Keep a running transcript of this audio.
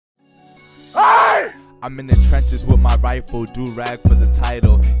I'm in the trenches with my rifle, Durag for the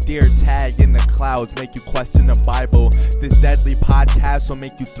title. Deertag in the clouds, make you question the Bible. This deadly podcast will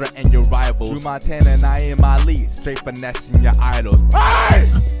make you threaten your rivals. Drew Montana and I am Ali, straight finessing your idols. Hey!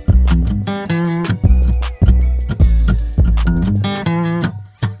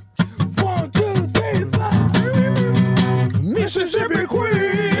 One, two, three, five. Mississippi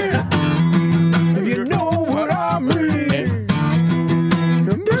Queen, you know what I mean.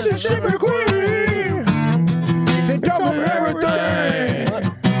 Mississippi Queen. Everything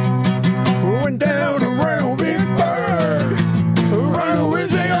went down around Vicksburg, around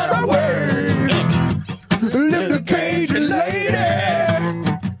Louisiana way. Lift the Cajun lady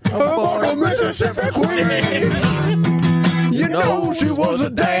aboard the Mississippi Queen. You know she was a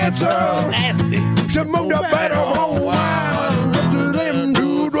dancer. She moved up at her own wild. Rest of them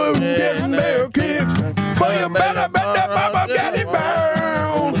dudes was getting their kicks, but you better bet that mama got it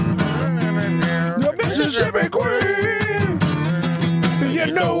bound. The Mississippi Queen. You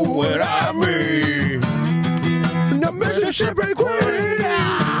know what I mean. The Mississippi Queen.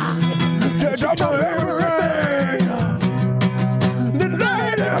 Just on everything. The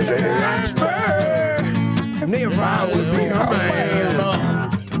lady she likes me. And if I would be her man, you know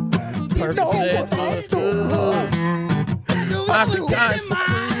what I'm doing. Lots of guys for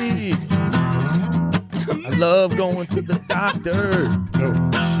free. I love going to the doctor. Oh,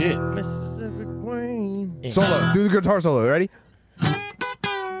 shit. Mississippi Queen. Solo. Do the guitar solo. Ready?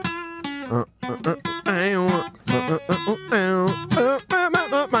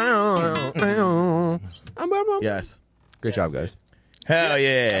 Yes. Great job, guys. Hell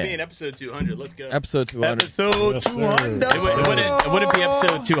yeah. I mean, episode 200. Let's go. Episode 200. Episode Yes, 200. It wouldn't be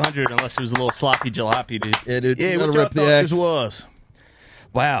episode 200 unless it was a little sloppy jalopy, dude. Yeah, dude. Yeah, You what gotta y'all rip the thought X. this was?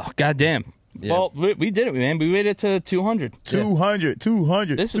 Wow, goddamn. Yeah. Well, we did it, man. We made it to 200. 200.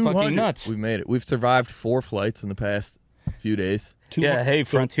 This is fucking nuts. We made it. We've survived 4 flights in the past few days. Yeah, hey,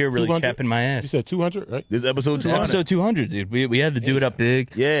 Frontier really 200? chapping my You ass. said 200, right? This is episode 200. Episode 200, dude. We had to do it up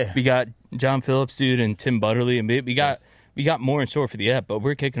big. Yeah. We got John Phillips, dude, and Tim Butterly, and we got more in store for the app, but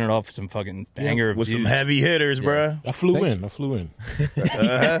we're kicking it off with some fucking banger of With some dudes. heavy hitters, bruh. I flew in.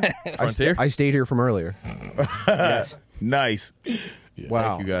 Frontier? I stayed here from earlier. Yes. Nice.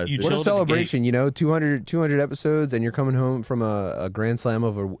 Wow. Thank you guys. You What chilled a at the celebration, you know, 200 episodes, and you're coming home from a grand slam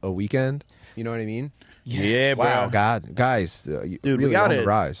of a weekend. You know what I mean? Yeah, Wow, bruh. God, guys, you Dude, really we got on the it.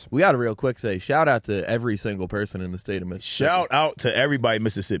 rise. We got to real quick say shout out to every single person in the state of Mississippi. Shout out to everybody in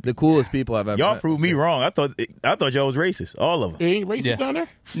Mississippi. The coolest people I've ever Y'all met. proved me wrong. I thought y'all was racist. All of them. It ain't racist Yeah. down there?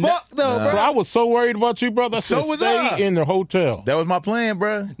 Fuck no, Bro, bro. I was so worried about you, brother. I So said, was stay I. in the hotel. That was my plan,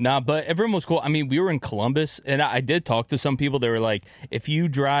 bruh. Nah, but everyone was cool. I mean, we were in Columbus, and I did talk to some people. They were like, if you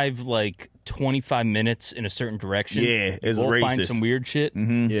drive like 25 minutes in a certain direction, Yeah, it's we'll find racist. some weird shit.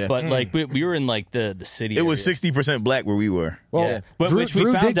 Yeah. But like we were in like the city. It was area. 60% black where we were. Well, Yeah. But Drew, which we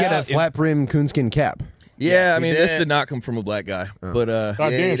Drew found did get a out flat brim coonskin cap. Yeah, I he mean, this did. did not come from a black guy. But, I Yeah,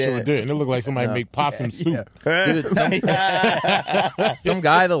 damn he sure did. it did. And it looked like somebody make possum soup. dude, some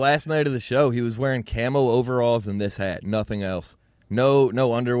guy the last night of the show, he was wearing camo overalls and this hat, nothing else.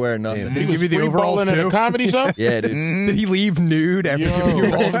 No underwear, nothing. Did he give you the Free overalls balling at a too? comedy show? Yeah, dude. Did he leave nude after Yo. giving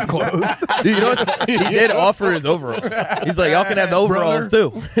you all his clothes? Dude, you know what? He did offer his overalls. He's like, y'all can have the overalls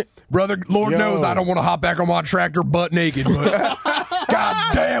too. Brother, Lord Yo. knows I don't want to hop back on my tractor butt naked, but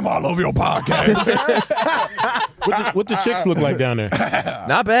God damn, I love your podcast. What the chicks look like down there?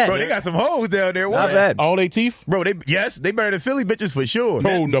 Not bad. Bro, they got some hoes down there. Not What? bad. All they teeth? Bro, they better than Philly bitches for sure.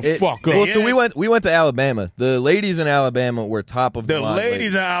 Hold the fuck Well, up. so we went to Alabama. The ladies in Alabama were top of the The line.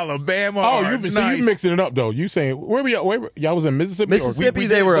 ladies in Alabama Oh, are so nice. you mixing it up though? You saying where we y'all was in Mississippi? Mississippi, we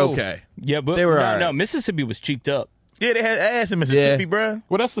they did were both. okay. Yeah, but They were no, all right. no, Mississippi was cheeked up. Yeah, they had ass in Mississippi, Yeah. bruh.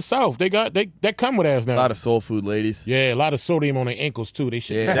 Well, that's the South. They come with ass now. A lot of soul food ladies. Yeah, a lot of sodium on their ankles too. They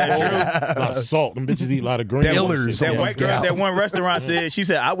shit. Yeah. That's A lot of salt. Them bitches eat a lot of green. Dillers. That Yeah, white girl at that one restaurant said, she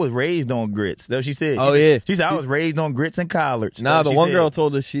said, I was raised on grits. That's what she said. Oh, She yeah. said, she said, I was raised on grits and collards. Nah, That's the what she one said. girl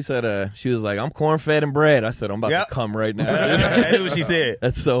told us, she said, she was like, I'm corn-fed and bread. I said, I'm about Yep. to come right now. That is what she said.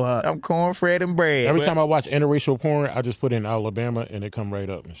 That's so hot. I'm cornfed and bread. Every time I watch interracial porn, I just put in Alabama and it come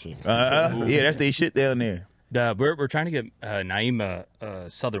right up and shit. Yeah, that's their shit down there. We're trying to get Naeem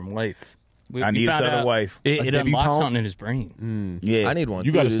Southern Life. I need a found Southern out wife. It debut unlocks pound? something in his brain. Yeah. I need one.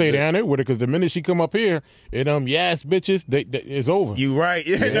 You too, got to dude. stay down there with it because the minute she come up here, it yes bitches, it's over. You right.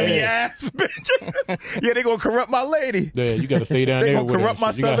 Yeah, no, yes, bitch. Yeah, they gonna corrupt my lady. Yeah, you got to stay down They there gonna with corrupt it.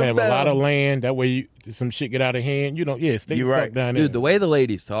 my You got to Southern have a lot belle. of land. That way, some shit get out of hand. You know, stay You the fuck right. down there. Dude, the way the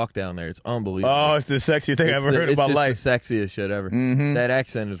ladies talk down there, it's unbelievable. Oh, it's the sexiest thing I've ever heard in my life. It's the sexiest shit ever. That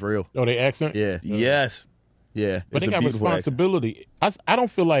accent is real. Oh, they accent? Yeah. Yes. Yeah. But It's they a got beautiful accent. responsibility. I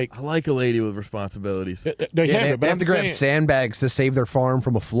don't feel like I like a lady with responsibilities. they Yeah, have it. But they have I'm to grab saying- sandbags to save their farm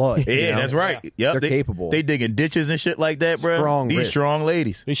from a flood. Yeah, you know? that's right. Yep, They're capable. They digging ditches and shit like that, bro. Strong These wrists. strong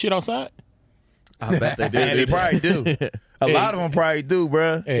ladies. They shit outside. I bet they do. Yeah, they probably do. A lot of them probably do,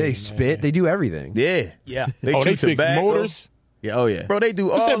 bro. Hey, They man. spit. They do everything. Yeah. Yeah. They Oh, they chew fix tobacco. motors. Yeah, oh yeah. Bro, they do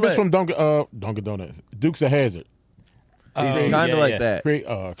What's all that bitch that. from Dunkin' Donuts? Dukes of Hazzard. Kind of like that. Great,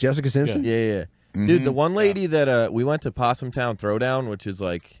 Jessica Simpson? Yeah, yeah. Mm-hmm. Dude, the one lady that we went to Possum Town Throwdown, which is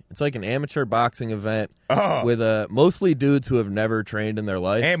like it's like an amateur boxing event Oh. with mostly dudes who have never trained in their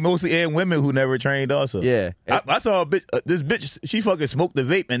life. And mostly women who never trained also. Yeah. I saw a bitch, this bitch, she fucking smoked the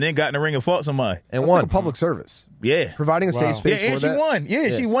vape and then got in the ring and fought somebody. and That's one like a public service. Yeah. Providing a Wow. safe space Yeah, and for she that. won. Yeah,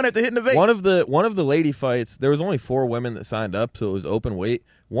 she won after hitting the vape. one of the lady fights, there was only 4 women that signed up, so it was open weight.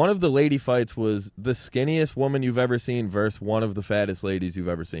 One of the lady fights was the skinniest woman you've ever seen versus one of the fattest ladies you've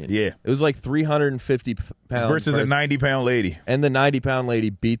ever seen. Yeah. It was like 350 pounds versus a 90-pound lady. and the 90-pound lady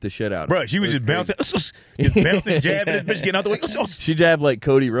beat the shit out of her. Bro, she was just crazy. bouncing, jabbing this bitch, getting out the way. She jabbed like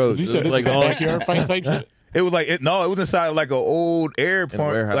Cody Rhodes. You It said was this like like all backyard fight type shit. It was like, it was inside like an old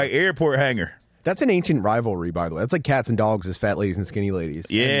warehouse. airport hangar. That's an ancient rivalry, by the way. That's like cats and dogs as fat ladies and skinny ladies.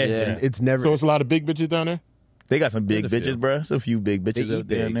 Yeah. Yeah. It's never. So it's a lot of big bitches down there. They got some big There's a bitches, few. bro. There's a few big bitches They out eat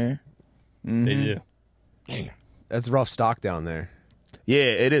there. big. There. They do. That's rough stock down there. Yeah,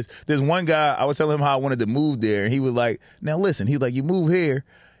 it is. There's one guy, I was telling him how I wanted to move there, and he was like, now listen, he was like, you move here,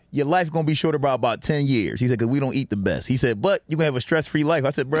 your life going to be shorter by about 10 years. He said, because we don't eat the best. He said, but you're going to have a stress-free life.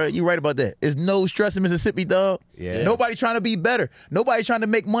 I said, bro, you right about that. There's no stress in Mississippi, dog. Yeah. Nobody trying to be better. Nobody trying to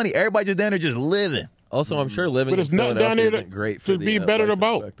make money. Everybody just down there just living. Also, I'm sure living But in there's nothing down Philadelphia there isn't great for to the, be better life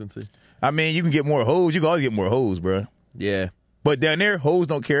about. expectancy. I mean, you can get more hoes. You can always get more hoes, bro. Yeah. But down there, hoes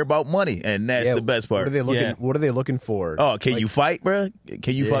don't care about money, and that's Yeah, the best part. What are they looking? Yeah. What are they looking for? Oh, can you fight, bro?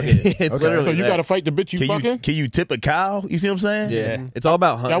 Can you fucking? It's literally So you that. got to fight the bitch you fucking. Can you tip a cow? You see what I'm saying? Yeah. It's all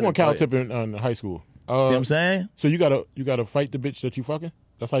about hunting. I went and cow fighting. tipping in high school. You know what I'm saying? So you gotta fight the bitch that you fucking.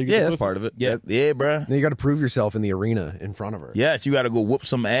 That's how you get. Yeah, the that's pussy? part of it. Yeah. Yeah, bro. Then you got to prove yourself in the arena in front of her. Yes, you got to go whoop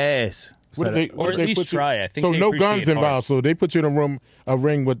some ass. What if they, what Or if at they least put you- try. I think so. they No appreciate guns hard. involved. So they put you in a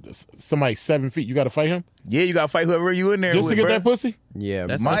ring with somebody 7 feet. You got to fight him Yeah, you got to fight whoever you in there just with, to get bro. that pussy. Yeah,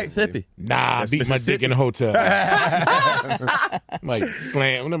 That's Mike- Mississippi. Nah, I That's beat my dick Mississippi. in the hotel. Like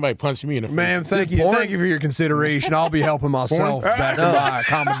slam. Nobody punched me in the face. man. Thank you for your consideration. I'll be helping myself back to my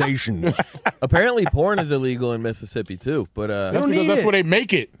accommodation. Apparently, porn is illegal in Mississippi too. But That's don't because need that's it. where they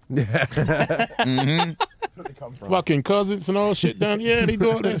make it. Fucking cousins and all shit down. Yeah, they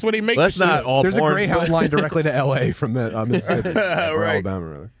do. That's where they make. that's the not shit. all There's porn. a Greyhound line directly to L.A. from the Mississippi, or Right. Alabama,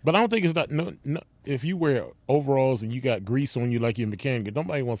 rather. But I don't think it's not. No, if you wear overalls and you got grease on you like you're a mechanic,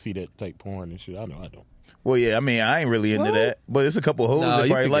 nobody want to see that type porn and shit. I know I don't. Well, yeah, I mean, I ain't really into that, but it's a couple hoes No, that you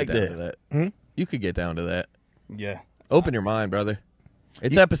probably could like get down that. to that. You could get down to that. Yeah. Open your mind, brother.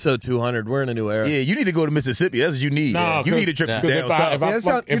 It's episode 200. We're in a new era. Yeah, you need to go to Mississippi. That's what you need. Nah, You need a trip yeah. down south.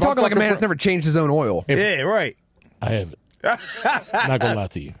 Yeah, you're talking like a man that's never changed his own oil. Yeah, right. I haven't. Not gonna lie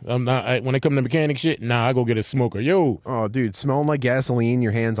to you. I'm not. When it comes to mechanic shit, I go get a smoker. Yo, Oh, dude, smelling like gasoline.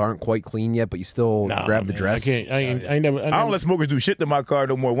 Your hands aren't quite clean yet, but you still grab the man, dress. I can't. I ain't never. I don't let smokers do shit to my car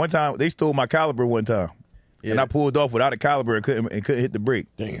no more. One time, they stole my caliper one time. And I pulled off without a caliper and couldn't hit the brake.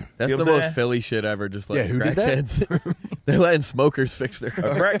 Damn. That's You know the what I'm most saying? Philly shit ever. Just like who did that? crackheads. They're letting smokers fix their A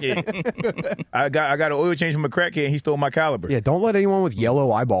car. crackhead. I got an oil change from a crackhead and he stole my caliper. Yeah, don't let anyone with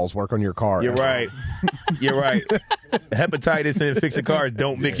yellow eyeballs work on your car. You're right. You're right. Hepatitis and fixing cars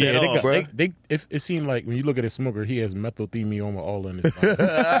don't mix at all, bro. It seemed like when you look at a smoker, he has mesothelioma all in his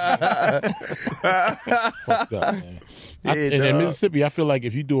body. Fucked up, man. Yeah, And in dog. Mississippi, I feel like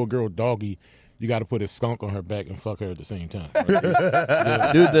if you do a girl doggy, you got to put a skunk on her back and fuck her at the same time. Dude,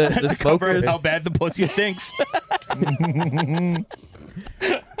 the smokers. How bad the pussy stinks.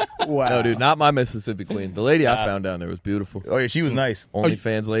 Wow. No, dude, not my Mississippi queen. The lady I found down there was beautiful. Oh, yeah, she was nice.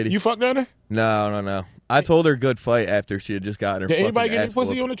 OnlyFans lady. You fucked down there? No. I told her good fight after she had just gotten her. Did anybody fucking get ass any pussy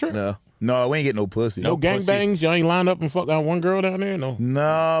whooped. on the trip? No. No, we ain't getting no pussy. No pussy. gangbangs? Y'all ain't lined up and fucked out one girl down there? No.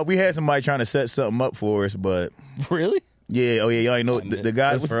 No, we had somebody trying to set something up for us, but Really? yeah, y'all ain't know the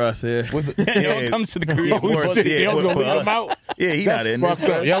guy. That's for us here. It all comes to the Yeah, cruise. more- Y'all was for going to leave us. them out? Yeah, he not in this. Fucked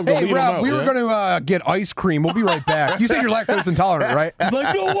up. Y'all was gonna Hey, leave them Rob, out, we were yeah? going to get ice cream. We'll be right back. You said you're lactose intolerant, right?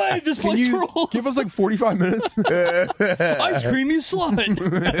 Like, no way, this Can place you rules. give us like 45 minutes? Ice cream, you slut.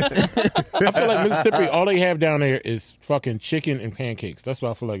 I feel like Mississippi, all they have down there is fucking chicken and pancakes. That's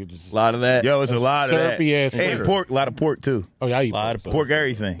what I feel like it's just. A lot of that. Yo, it's a lot of that. Syrupy ass And food. pork, a lot of pork too. Oh, yeah, I eat Lot pork. of Pork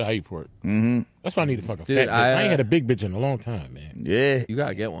everything. I eat pork. Mm-hmm. That's why I need a fucking Dude, fat bitch. I, I ain't had a big bitch in a long time, man. Yeah. You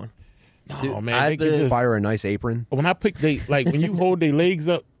gotta get one. Oh, Dude, man. I They had could the- just, Buy her a nice apron. when I pick they, like, when you hold their legs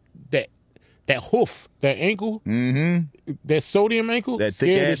up, that that hoof, that ankle, that sodium ankle, That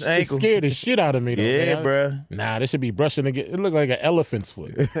thick-ass ankle. It scared the shit out of me, though. Yeah, man. bruh. Nah, this should be brushing again. It looked like an elephant's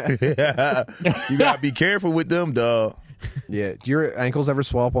foot. You gotta be careful with them, dog. Yeah. Do your ankles ever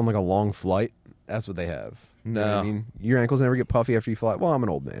swell up on like a long flight? That's what they have. You know what I mean? Your ankles never get puffy after you fly. Well, I'm an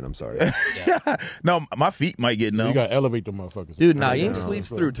old man. I'm sorry. No, my feet might get numb. You got to elevate them motherfuckers. Dude, Naeem sleeps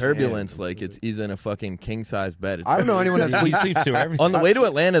through turbulence like he's in a fucking king-size bed. It's I don't know anyone that He sleeps through everything. On the way to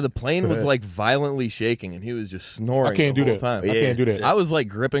Atlanta, the plane was like violently shaking, and he was just snoring. I can't the do whole that. time. I can't do that. I was like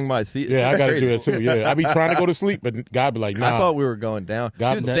gripping my seat. Yeah, I It's got to crazy. do that too. Yeah, I be trying to go to sleep, but God be like, nah. I thought we were going down.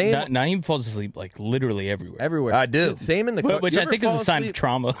 God- Dude, Na- same Naeem falls asleep like literally everywhere. everywhere. I do. Same in the car. Which You I ever think is fall a sign of asleep?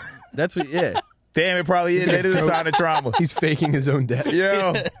 trauma. That's what. Yeah. Damn, it probably is. That is a sign of trauma. He's faking his own death.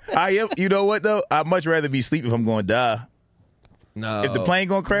 Yo, I am. You know what though? I'd much rather be asleep if I'm going to die. No. If the plane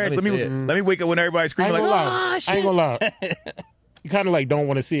gonna crash, Let me see it. let me wake up when everybody's I screaming ain't like, gonna "Oh lie. I shit!" ain't gonna lie. You kind of like don't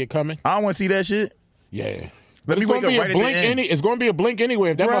want to see it coming. I don't want to see that shit. Yeah. Let me It's wake gonna up be a right at the blink end. It's going to be a blink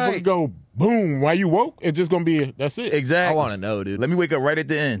anyway. If that Right. motherfucker go boom while you woke, it's just going to be that's it. I Exactly. want to know, dude. Let me wake up right at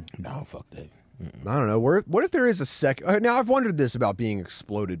the end. No, fuck that. I don't know. What if there is a second? Now, I've wondered this about being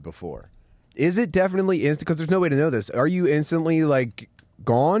exploded before. Is it definitely instant? Because there's no way to know this. Are you instantly like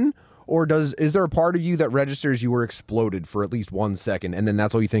gone, or is there a part of you that registers you were exploded for at least 1 second, and then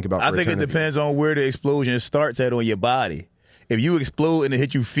that's all you think about? I for think it eternity? depends on where the explosion starts at on your body. If you explode and it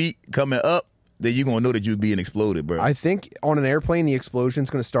hit your feet coming up, then you're gonna know that you're being exploded, bro. I think on an airplane, the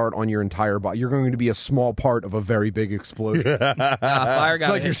explosion's going to start on your entire body. You're going to be a small part of a very big explosion. fire It's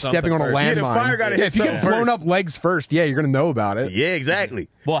like you're stepping on a landmine. Yeah, the fire gotta hit if you get something blown first. up legs first, yeah, you're going to know about it. Yeah, exactly.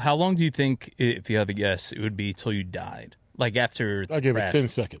 Well, how long do you think, if you had to guess, it would be till you died? Like after I'll give it crash? 10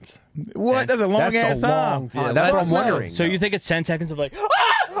 seconds. What? That's a long That's ass a time. long time. Yeah, That's what that's I'm no. wondering. So you think it's 10 seconds of like,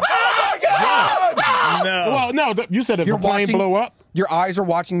 No. Well, no, you said if You're a plane watching- blow up, Your eyes are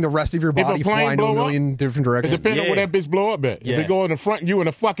watching the rest of your If a body plane fly into a blow up, million different it directions. depends on where Yeah. that bitch blow up at. Yeah. If it go in the front, you in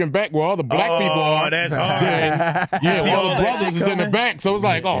the fucking back where all the black people are. Oh, that's hard. Yeah, see all all the that brothers shit is in the coming? back. So it's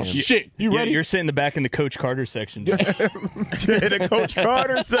like, oh, shit. You ready? you're sitting in the back in the Coach Carter section. Yeah, the Coach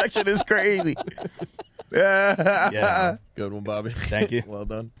Carter section is crazy. Yeah, Good one, Bobby. thank you. Well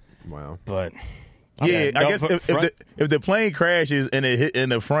done. Wow. But Yeah, I no, guess but if the plane crashes and it hit in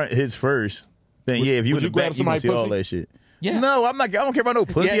the front hits first, then yeah, if you in would the you grab back, you can somebody's see all pussy? that shit. Yeah. No, I'm not. I don't care about no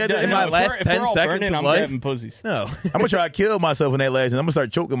pussy. yeah, at the in end. my if last we're- if 10 we're all seconds burning, of I'm life? grabbing pussies. No. I'm gonna try to kill myself in that last, and I'm gonna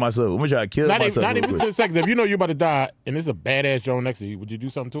start choking myself. I'm gonna try to kill Not myself. even real quick. 10 seconds. If you know you're about to die and there's a badass Joan next to you, would you do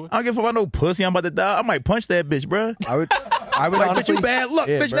something to it? I don't give a fuck about no pussy. I'm about to die. I might punch that bitch, bruh. I would Like, bitch, honestly. you bad luck,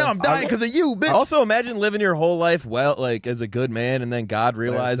 Yeah, bitch. bro. Now I'm dying because of you, bitch. Also, imagine living your whole life well, like as a good man, and then God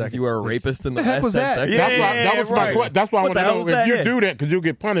realizes second. you were a rapist in the The heck last was 10 that? seconds. Yeah. That was my right. That's why I What want the to hell know was if that? you Yeah. do that because you'll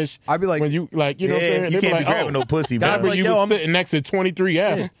get punished. I'd be like- when you like, you know what I'm Yeah, saying? you They'd be can't be like, grabbing oh, no pussy, God, bro. remember like, you yo, was I'm- sitting next to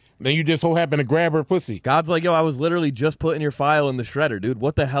 23F, then you just so happened to grab her pussy. God's like, yo, I was literally just putting your file in the shredder, dude.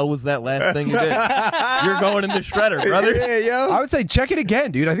 What the hell was that last thing you did? You're going in the shredder, brother. Yeah, yo. I would say check it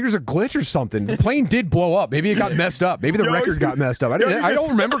again, dude. I think there's a glitch or something. The plane did blow up. Maybe it got messed up. Maybe the Yo, record got messed up. I don't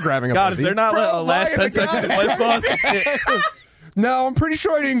remember grabbing a God, is pussy. there not Bro, a last why 10 is the seconds guy- life clause? No, I'm pretty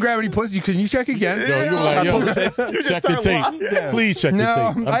sure I didn't grab any pussy. Can you check again? Yo, you were like, yo, check the tape. Please check the No, tape.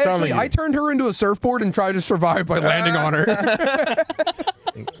 I'm I telling actually you. I turned her into a surfboard and tried to survive by landing on her.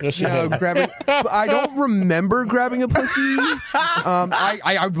 That shit No, happened. grabbing. I don't remember grabbing a pussy.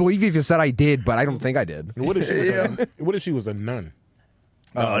 I believe if you said I did, but I don't think I did. What if she was a nun?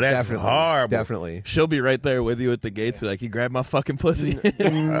 Oh, that's definitely, horrible. Definitely. She'll be right there with you at the gates. Be like, he grabbed my fucking pussy.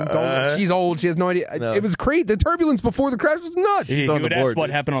 She's old. She has no idea. No. It was crazy. The turbulence before the crash was nuts. He on the would ask board, what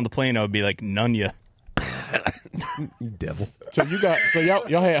dude. happened on the plane. I would be like, none ya. You devil. So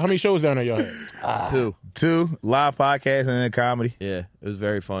y'all had how many shows down there y'all had? 2. 2 live podcasts and then comedy. Yeah, it was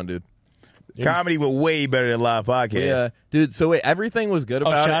very fun, dude. Comedy was way better than live podcasts. Yeah, dude. So wait, everything was good Oh,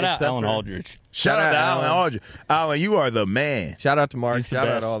 about it. shout out except Alan for- Aldridge. Shout out to Alan Aldridge. Alan, you are the man. Shout out to Mark. He's the Shout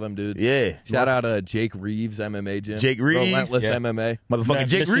out best. to all them dudes. Yeah. Shout out to Jake Reeves, MMA gym. Jake Reeves. Relentless Yeah. MMA. Motherfucking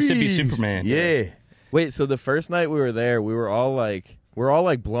Jake Mississippi Reeves. Superman. Yeah. Wait, so the first night we were there, we were all like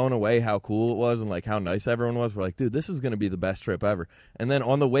blown away how cool it was and like how nice everyone was. We're like, dude, this is gonna be the best trip ever. And then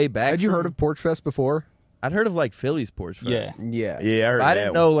on the way back, Had you heard of Porch Fest before? I'd heard of like Philly's Porch Fest. Yeah. Yeah. Yeah, I heard But I that didn't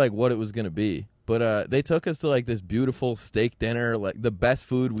one. know like what it was gonna be. But they took us to like this beautiful steak dinner, like the best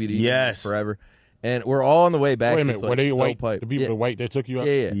food we'd eaten Yes. forever. And we're all on the way back. Wait a It's, minute, like, were they so white? pipe. The people yeah. that white that took you out?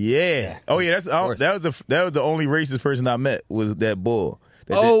 Yeah, yeah. Yeah. Oh yeah, course. that was the only racist person I met was that bull.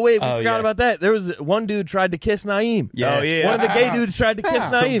 Oh wait, we Oh, forgot yeah. about that. There was one dude tried to kiss Naeem. Yeah. Oh, yeah. One of the gay dudes tried to kiss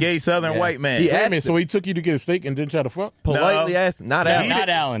Some Naeem. gay Southern Yeah. white man. He Wait a asked minute, so he took you to get a steak and didn't try to fuck? politely No. asked, not No, Alan. not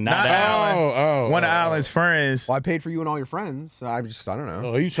Alan. Not Not Alan. Alan. One of Alan's friends. Well, I paid for you and all your friends. So I don't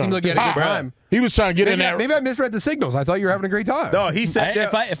know. Oh, he was trying Seemed like you had a good Bruh. time. He was trying to get in Maybe, that. maybe I misread the signals. I thought you were having a great time. No, he said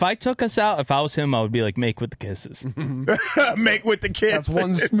If I took us out, if I was him, I would be like, make with the kisses. make with the kids. That's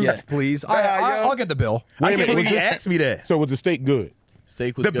one smooch, Yeah. please. Yo. I'll get the bill. I Wait a can't minute, believe was he this- asked me that. So was the steak good?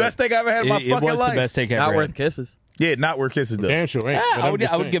 Steak was The good. best thing I ever had in my It fucking was life. the best take I Not ever worth had. kisses. Yeah, not worth kisses though. Damn sure ain't. Yeah, but I I'm would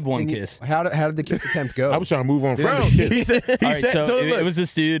just saying. give one kiss. How did the kiss attempt go? I was trying to move on from Bro, the kiss. he said. All right, so look, it was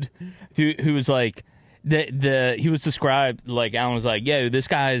this dude who was like he was described like Alan was like, yeah, this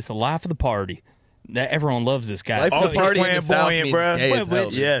guy is the life of the party. Everyone loves this guy. Life of the ultra party in the South flamboyant, means bruh. gay as Wait, hell.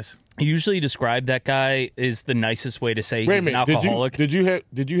 wait. Yes. Usually describe that guy is the nicest way to say Wait a he's an minute. alcoholic. Did you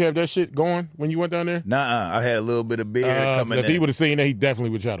have that shit going when you went down there? Nuh-uh. I had a little bit of beer coming If he in. would have seen that, he definitely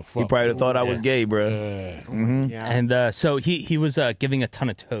would try to fuck. He probably would have thought I was gay, bro. And so he was giving a ton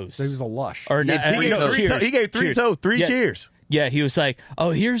of toast. So he was a lush. Or He not, gave no, three cheers. He gave three Cheers. toes, three Yeah. cheers. Yeah, he was like,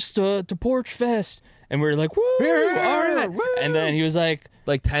 "Oh, here's the Porch Fest," and we were like, "Woo, all right!" woo. And then he was like,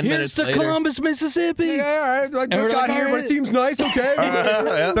 Like 10 "Here's minutes to later. Columbus, Mississippi." Yeah, all right. I And just we're got like, here, all but right. it seems nice.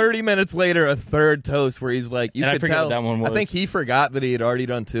 Okay. 30 minutes later, a third toast where he's like, you And I could forget tell. what that one was. I think he forgot that he had already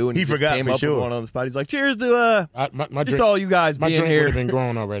done two, and He just forgot came for up sure. with one on the spot. He's like, cheers to My just drink, all you guys my being drink would here. have been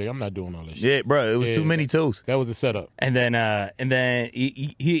grown already. I'm not doing all this shit. Yeah, bro. It was too many toes. That was a setup. And then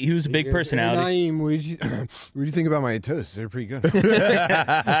he was a big personality. Naeem, what did you think about my toasts? They're pretty good.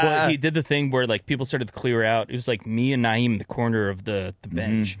 Well, he did the thing where like people started to clear out. It was like me and Naeem in the corner of the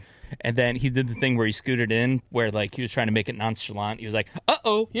bench. And then he did the thing where he scooted in, where like he was trying to make it nonchalant. He was like,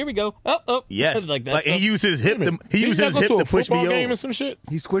 "Uh-oh, here we go. Oh." Yes. like that. Like, he used his hip to, he used his hip to push me game over. or some shit.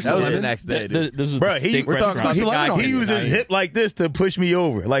 He squished That the was the lemon. next day, dude. This was Bro, the steak we're talking restaurant. about lemon on He it. used his hip like this to push me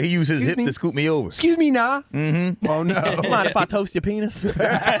over. Like he used his hip me? to scoot me over. Excuse me, nah. Oh no. Mind if I toast your penis? May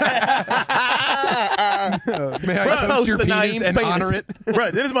I toast toast your the penis Naeem's and penis. honor it?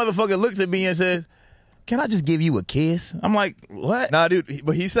 Bro, then this motherfucker looks at me and says, "Can I just give you a kiss?" I'm like, "What?" Nah, dude,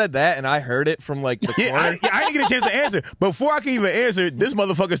 but he said that, and I heard it from like the Yeah, corner. I didn't get a chance to answer. Before I could even answer, this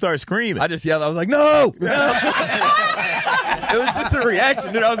motherfucker started screaming. I just yelled. I was like, no! No! It was just a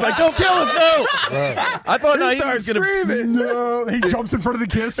reaction, dude. I was like, don't kill us, no! I thought He Naeem started was gonna. screaming. No. He jumps in front of the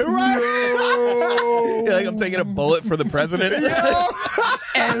kiss. Right. No. Yeah, like I'm taking a bullet for the president.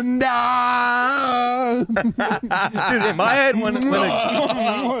 And Dude, in my head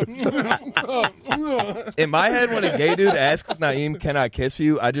when a gay dude asks Naeem, "Can I kiss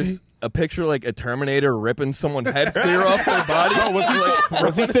you?" I just a picture like a Terminator ripping someone's head clear off their body. Oh,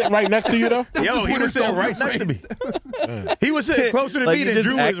 was he sitting right next to you though? Yo, he was sitting right next to me. He was sitting closer to Like me he than just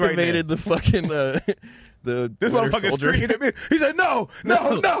Drew was right now. activated the fucking the This Winter motherfucker Soldier. screamed at me. He said, "No,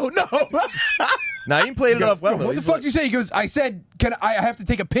 no, no, no." Naeem played it off well. though. what the He's fuck like- did you say? He goes, I said, I have to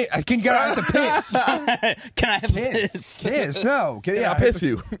take a piss. I have to piss. Can I have Kiss. this? Kiss. No. Can, I'll piss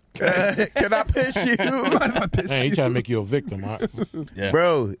you. Can I piss you, Man, he trying to make you a victim, huh? Yeah.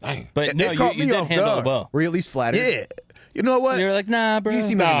 bro? But no, it caught you me did off handle guard. it well. Were you at least flattered? Yeah, you know what? You were like, nah, bro. You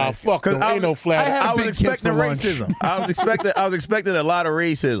seem Nah, fuck him. I Ain't no was- flat. I had a I was big kiss expecting for lunch. racism. I was expecting a lot of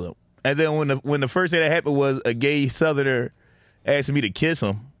racism. And then when the first thing that happened was a gay Southerner asking me to kiss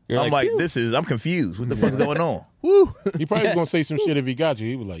him, You're I'm like, like, "Phew." I'm confused. What the fuck's going on? He probably was gonna say some shit if he got you.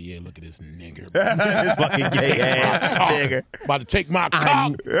 He was like, "Yeah, look at this nigger, This fucking gay ass nigger. about to take my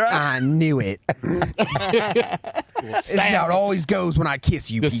cock." I knew it. This is how it always goes when I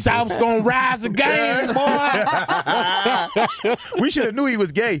kiss you. The people. South's gonna rise again, boy. We should have knew he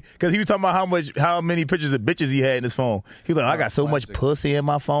was gay because he was talking about how many pictures of bitches he had in his phone. He was like, I got so much pussy in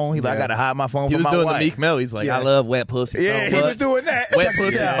my phone. He like, I gotta hide my phone He from was my doing wife. the Meek Mill. He's like, Yeah. I love wet pussy. Yeah, so he was much. doing that. Wet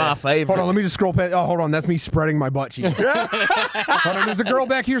pussy is my favorite. Hold on, let me just scroll past. Oh, hold on, that's me spreading my butt cheek. Hold on, there's a girl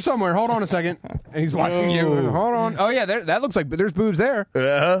back here somewhere. Hold on a second. And he's watching you. Hold on. Oh yeah, that looks like there's boobs there.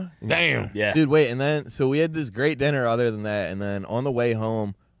 Damn. Yeah. Dude, wait, and then so we had this great dinner other than that, and then on the way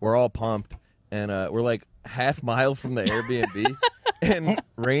home, we're all pumped, and we're like half mile from the Airbnb, and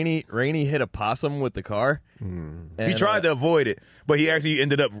Rainey hit a possum with the car. And, He tried to avoid it, but he actually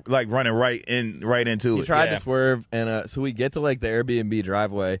ended up like running right into He it. tried Yeah. to swerve, and so we get to like the Airbnb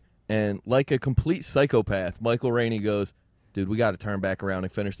driveway, and like a complete psychopath, Michael Rainey goes, "Dude, we got to turn back around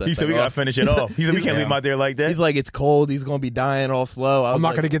and finish that." He said thing we gotta off." finish it off. He said we can't leave him out there like that. He's like, "It's cold. He's gonna be dying all slow." I'm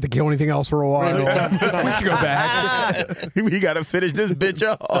not going to get to kill anything else for a while. We should go back. we gotta finish this bitch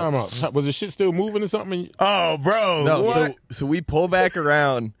off. Time out. Was the shit still moving or something? Oh, bro. No, what? so we pull back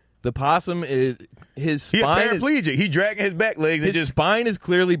around. The possum is his He spine. Is, paraplegic. He dragging his back legs and his just spine is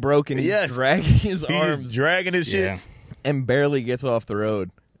clearly broken. He's Yes. dragging his he's arms. dragging his Yeah. shits. and barely gets off the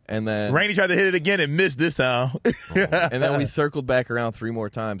road. And then Rainey tried to hit it again and missed this time. and then we circled back around 3 more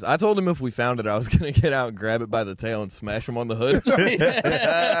times. I told him if we found it, I was going to get out and grab it by the tail and smash him on the hood.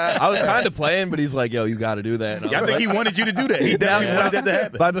 I was kind of playing, but he's like, yo, you got to do that. And I think he wanted you to do that. He definitely wanted that to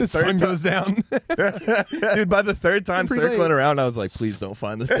happen. By the sun goes down. Dude, by the third time circling around, I was like, please don't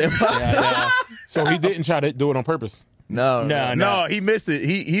find this damn box. So he didn't try to do it on purpose. No. He missed it.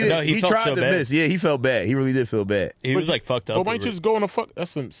 He felt tried so to bad. miss. Yeah, he felt bad. He really did feel bad. He was like fucked up. But why don't over you it. just go on a fuck?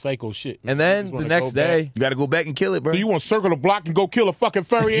 That's some psycho shit. Man. And then You just the wanna next go back. day, You got to go back and kill it, bro. So you want to circle the block and go kill a fucking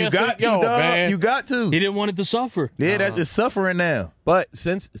furry You ass? got to, Yo, dog. man. You got to. He didn't want it to suffer. Yeah, that's just suffering now. but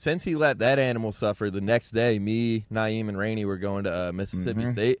since he let that animal suffer, the next day, me, Naeem, and Rainey were going to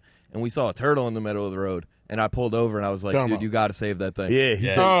Mississippi State, and we saw a turtle in the middle of the road. And I pulled over, and I was like, Come dude, on. you got to save that thing. Yeah, he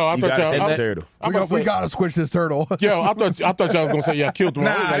said, Oh, I you thought got to y'all- save I the was- turtle. I'm about to We say- got to squish this turtle. Yo, I thought y'all was gonna say y'all killed one.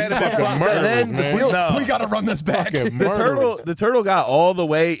 Nah, I was like, that- you fucking murderers, then the man. real- No. We got to run this back. Fucking The murderers. turtle got all the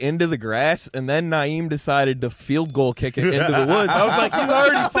way into the grass, and then Naeem decided to field goal kick it into the woods. I was like, he's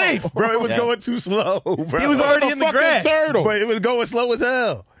already safe. Bro, it was going too slow, bro. He was already What in the fucking grass. turtle. But it was going slow as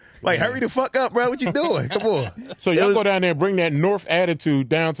hell. Like, hurry the fuck up, bro. What you doing? Come on. So y'all go down there and bring that north attitude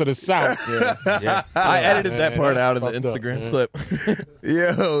down to the south. Yeah. I edited that part out of the Fucked up, Instagram man. clip.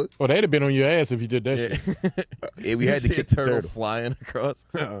 Yo. Well, they'd have been on your ass if you did that shit. Yeah, we had to See a kick the turtle turtle. flying across.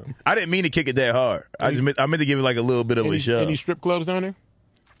 I didn't mean to kick it that hard. I meant to give it like a little bit of a shove. Any strip clubs down there?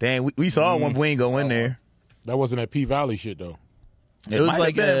 Dang, we saw one, but we ain't go in there. That wasn't that P Valley shit though. It was might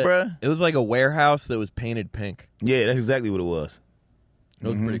like have been, bruh. it was like a warehouse that was painted pink. Yeah, that's exactly what it was. It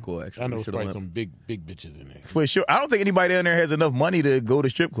was pretty cool, actually. I know We it's should've probably went. some big bitches in there. For sure. I don't think anybody down there has enough money to go to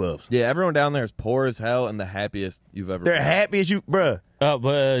strip clubs. Yeah, everyone down there is poor as hell and the happiest you've ever They're been. happy as you, bruh.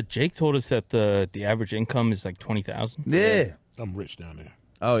 But Jake told us that the average income is like 20,000. Yeah. I'm rich down there.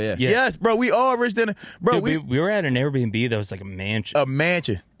 Oh, yeah. Yeah. Yes, bro. We all rich dinner. Bro, Dude, we were at an Airbnb that was like a mansion, a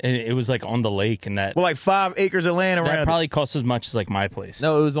mansion. and it was like on the lake, and that With like 5 acres of land that around probably cost as much as like my place.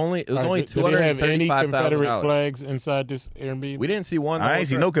 No, it was only All right, $235,000. do they have any Confederate flags inside this Airbnb? We didn't see one. I ain't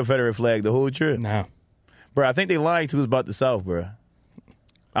see no Confederate flag the whole trip. No. Bro, I think they lied to us about the South, bro.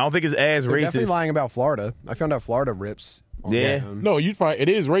 I don't think it's as They're definitely racist. lying about Florida. I found out Florida rips. on Yeah. them. No, it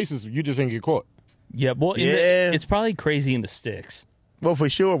is racist. You just didn't get caught. Yeah, well, Yeah. it's probably crazy in the sticks. Well, for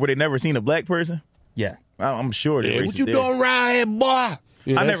sure. Were they never seen a black person? Yeah. I'm sure they're Yeah, racist what you there. doing around here, boy?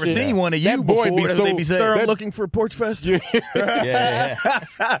 Yeah, I that never shit- seen one of you that boy before. be That's so what they be saying. Sir, I'm that- looking for Porch Fest. Yeah.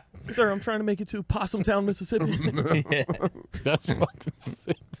 Sir, I'm trying to make it to Possum Town, Mississippi. That's fucking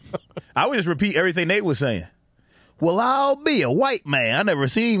sick. I would just repeat everything they was saying. Well, I'll be a white man. I never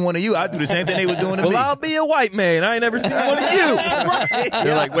seen one of you. I do the same thing they was doing to me. Well, I'll be a white man. I ain't never seen one of you.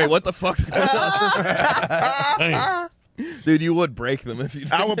 They're like, wait, what the fuck's going on? Damn. Dude, you would break them if you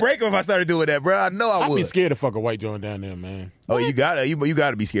did. I would break them if I started doing that, bro. I know I I'd would. be scared to fuck a white joint down there, man. Oh, you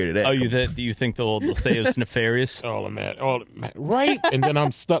gotta be scared of that. Oh, you think they'll say it was nefarious? All of that, right? And then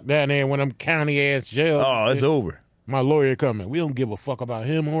I'm stuck down there in one of them county ass jails. Oh, it's over. My lawyer coming. We don't give a fuck about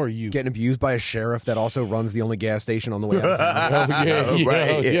him or you. Getting abused by a sheriff that also runs the only gas station on the way out. Oh, yeah.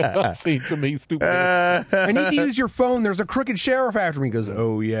 Right, yeah. I see to me stupid. I need to use your phone. There's a crooked sheriff after me. He goes,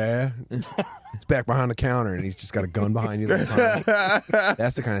 oh, yeah. It's back behind the counter, and he's just got a gun behind you. The whole time.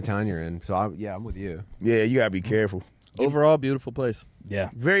 That's the kind of town you're in. So, I'm with you. Yeah, you gotta be careful. Overall, beautiful place. Yeah.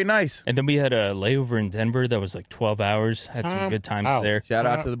 Very nice. And then we had a layover in Denver that was like 12 hours. Had some good times out. there. Shout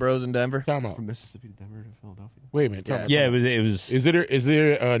out to the bros in Denver. Time out. From Mississippi to Denver to Philadelphia. Wait a minute. Time out. Yeah, it was. Is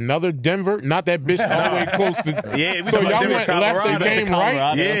there another Denver? Not that bitch all the way close to. Yeah, we So talking about y'all Denver, left the Colorado. game right.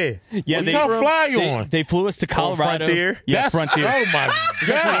 Colorado. Yeah. Yeah, What kind of fly you on? They flew us to Colorado. Frontier? Yeah, That's- Frontier. Oh my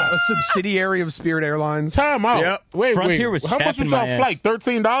god. A subsidiary of Spirit Airlines. Time out. Yep. Wait, Frontier wait. was How much chapping was my y'all ass. flight?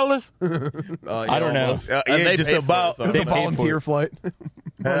 $13? I don't know. Yeah, They just paid for about. it, so- It's They a paid for volunteer it. flight.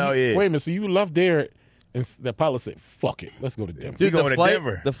 Hell yeah. Wait a minute. So you left there, and the pilot said, "Fuck it, let's go to Denver." Dude, going the to flight,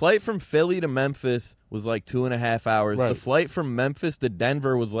 Denver. The flight from Philly to Memphis was like 2.5 hours. Right. The flight from Memphis to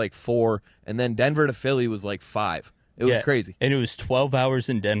Denver was like 4, and then Denver to Philly was like 5. It was Yeah. crazy. And it was 12 hours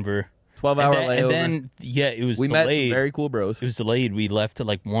in Denver. 12-hour and layover. then, it was we met some delayed. very cool bros. It was delayed. We left at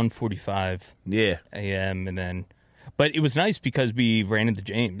like 1:45 Yeah. a.m. and then, but it was nice because we ran into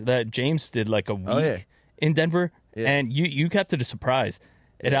James. That James did like a week yeah. in Denver, Yeah. and you kept it a surprise.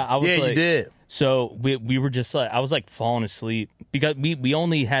 And I was Yeah, like, you did. So we were just like, I was like falling asleep because we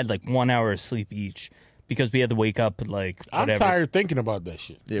only had like 1 hour of sleep each because we had to wake up at like I'm whatever. tired thinking about that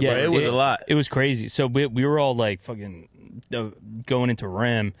shit. Yeah, Yeah, bro. It was a lot. It was crazy. So we were all like fucking going into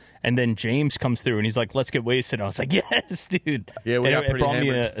REM, and then James comes through and he's like, "Let's get wasted." I was like, "Yes, dude." Yeah, we got it pretty brought me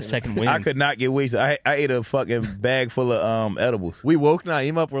hammered. a second win. I could not get wasted. I ate a fucking bag full of edibles. We woke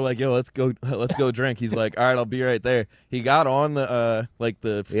Naeem up. We're like, "Yo, let's go drink." He's like, "All right, I'll be right there." He got on the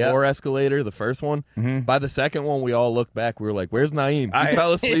the floor escalator, the first one. Mm-hmm. By the second one, we all looked back. We were like, "Where's Naeem?" He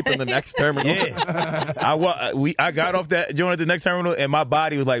fell asleep in the next terminal. Yeah, I got off that joint at the next terminal, and my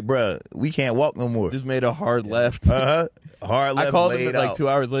body was like, "Bruh, we can't walk no more." Just made a hard left. Hard left. I called him laid like out. 2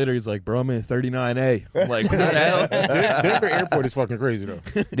 hours later. He's like, "Bro, I'm in 39A." I'm like, "What the hell?" Denver Airport is fucking crazy though.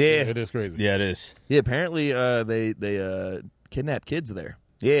 Yeah, It is crazy. Yeah, it is. Yeah, apparently they kidnap kids there.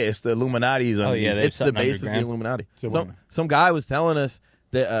 yeah, it's the Illuminati's. Oh, yeah, they- It's the something base of the underground. Illuminati. So Some guy was telling us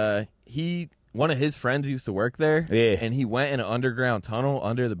that one of his friends used to work there, Yeah. and he went in an underground tunnel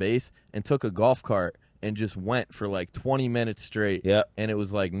under the base and took a golf cart and just went for like 20 minutes straight. Yep. And it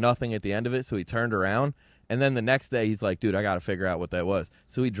was like nothing at the end of it, so he turned around. And then the next day, he's like, "Dude, I got to figure out what that was."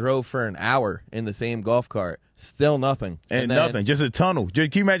 So he drove for an hour in the same golf cart. Still nothing. And then- nothing, just a tunnel. Can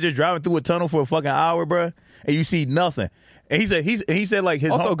you imagine just driving through a tunnel for a fucking hour, bruh, and you see nothing? And he said like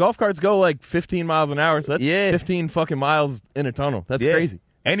his Also, golf carts go like 15 miles an hour, so that's Yeah. 15 fucking miles in a tunnel. That's Yeah. crazy.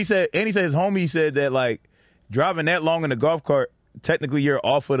 And he said his homie said that like driving that long in a golf cart, technically you're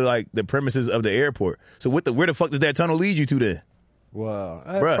off of the premises of the airport. So where the fuck does that tunnel lead you to then? Wow.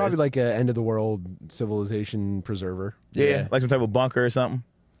 Bruh, Probably like a end of the world civilization preserver. Yeah, like some type of bunker or something,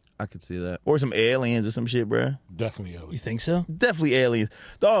 I could see that. or some aliens or some shit, bruh. Definitely You aliens. think so? Definitely aliens.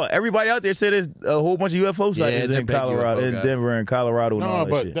 Dog, everybody out there said there's a whole bunch of UFO sightings they're in big Colorado, UFO in guys. Denver and Colorado and all No,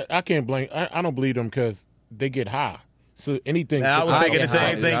 that but shit. I can't blame. I don't believe them because they get high. So anything. Now, I was I thinking the don't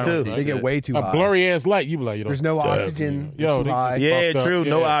same know. thing I don't too. see They get way too a high. blurry ass light. You be like, There's no oxygen. Yo, too high. Yeah, fucked up. true.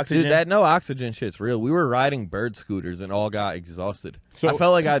 No Yeah. oxygen. Dude, that no oxygen shit's real. We were riding bird scooters and all got exhausted. So- I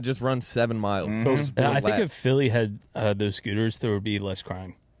felt like I'd just run 7 miles. I think Relax. if Philly had those scooters, there would be less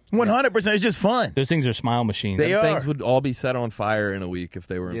crime. 100%. It's just fun. Those things are smile machines. They are. Things would all be set on fire in a week if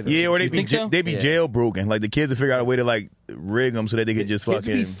they were. in Yeah, or You think so? they be Yeah. jailbroken. Like the kids would figure out a way to like rig them so that they could just Kids would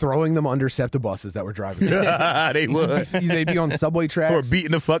be fucking. throwing them under SEPTA buses that were driving. They would. They'd be on subway Or tracks.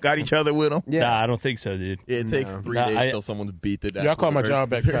 beating the fuck out each other with them. Yeah. Nah, I don't think so, dude. It takes 3 Nah, days till someone's beat the death. Yeah, I called my with a job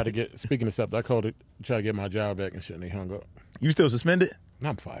bird back. Tried to get. Speaking of stuff, I called it. Try to get my job back and shit. And they hung up. You still suspended?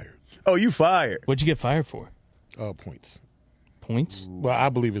 I'm fired. Oh, you fired. What'd you get fired for? Points. Points? Well, I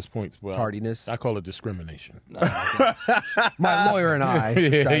believe it's points. Well, Tardiness. I call it discrimination. My lawyer and I.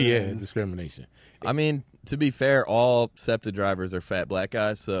 yeah, discrimination. I mean, to be fair, all SEPTA drivers are fat black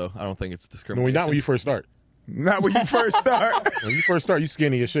guys, so I don't think it's No, discrimination. not when you first start. Not when you first start. When you first start, you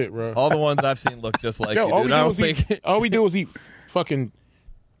skinny as shit, bro. All the ones I've seen look just like Yo, you, all dude. we, I do don't is think. eat, all we do is eat fucking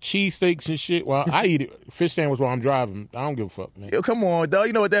cheesesteaks and shit. Well, I eat it. Fish sandwich while I'm driving. I don't give a fuck, man. Yo, come on, dog.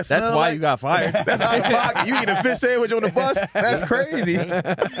 You know what that That's smell why like? you got fired. That's out of pocket. You eat a fish sandwich on the bus? That's crazy.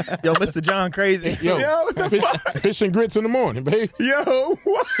 Yo, Mr. John, crazy. Yo, Yo, what the fish and grits in the morning, babe. Yo,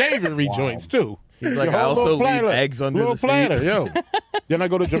 what? Savory joints too. He's like, Your I whole also little leave platter, eggs under little the seat. platter, yo. Then I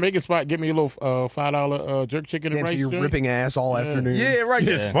go to Jamaican spot, get me a little $5 jerk chicken and Damn, so rice. you're joint. ripping ass all afternoon. Yeah, right.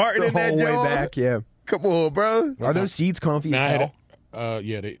 Just farting The in that whole way joint. back, yeah. Come on, bro. Are those seats comfy Nah, I as had hell?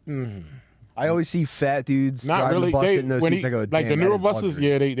 yeah, they. I always see fat dudes Not driving really. the bus They, in those when seats. I go, like damn, the that newer is buses, luxury.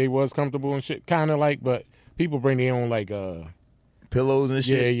 yeah, they was comfortable and shit. Kind of like, but people bring their own like Pillows and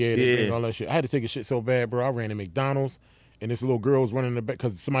yeah, shit. yeah, they bring all that shit. I had to take a shit so bad, bro. I ran to McDonald's. And this little girl was running in the back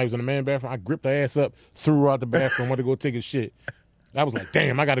because somebody was in the man bathroom. I gripped her ass up, threw her out the bathroom, went to go take a shit. I was like,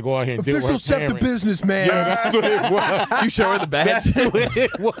 damn, I got to go out here and deal with Official her SEPTA parents. business, man. Yeah, that's what it was. You show her the badge. That's what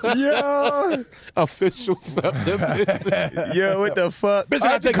it was. Yo, Official SEPTA business. yo, what the fuck? I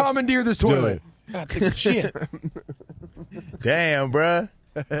have to commandeer this toilet. I take a shit. Damn, bruh.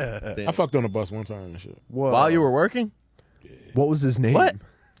 I fucked on the bus one time and shit. Whoa. While you were working? What was his name? What?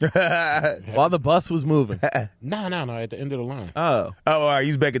 While the bus was moving. No, at the end of the line. Oh. Oh, all right.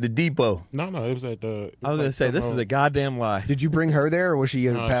 He's back at the depot. No, it was at the. I was going to say, this is a goddamn lie. Did you bring her there, or was she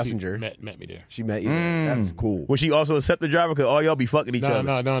a passenger? Met me there. She met you there. That's cool. Was she also a SEPTA driver? Because all y'all be fucking each other.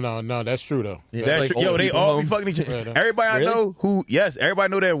 No. That's true though. Yeah, That's like true. Yo, old they people all be homes. fucking each other. Yeah, Everybody I Really? know who, yes, everybody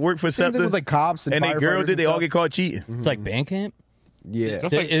know that work for Same thing SEPTA. with like cops and and they girl firefighters did, they and all stuff. get caught cheating. It's like band camp. Yeah.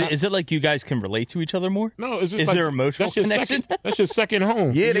 That's like, Is it like you guys can relate to each other more? no, it's just Is like, there emotional that's your connection? That's your second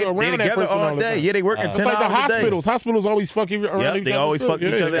home. Yeah, You're they around that together person all the day. time. Yeah, they working It's 10 like the hours a day. hospitals. Hospitals always fucking around Yep, each they other. always too. fuck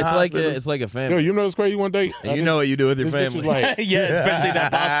each other. It's Hospitals. like a Yo, family. you know what's crazy? One day, And you know what you do with your this bitch was family. like, Yeah, especially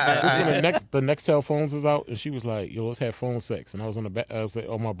that boss man. the Nextel phones is out, and she was like, "Yo, let's have phone sex." And I was on the back, I was like,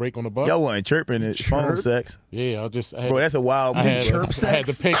 on my break on the bus. Y'all wasn't chirping at phone sex. Yeah, I had, Bro, that's a wild I had, move. I had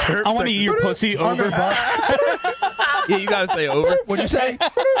to pick. I want to eat your pussy over. Yeah, you got to say over. What'd you say?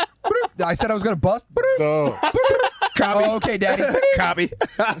 I said I was going to bust. So, Copy. Oh, okay, Daddy. Copy.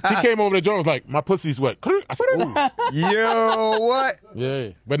 He came over the joint was like, my pussy's wet. I said, ooh. Yo, what? Yeah.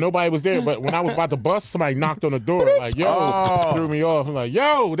 But nobody was there. But when I was about to bust, somebody knocked on the door. Like, yo, threw me off. I'm like,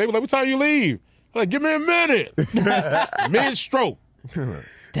 yo. They were like, what time you leave? I'm like, give me a minute. Mid-stroke.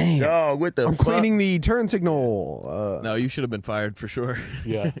 Damn. Yo, what the I'm fuck? cleaning the turn signal. No, you should have been fired for sure.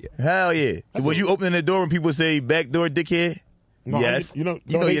 Yeah. Hell yeah. Was you opening the door when people say backdoor dickhead? No, Yes. You know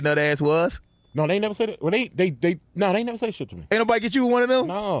your nut ass was? No, they never said it. Well, they never say shit to me. Ain't nobody get you one of them?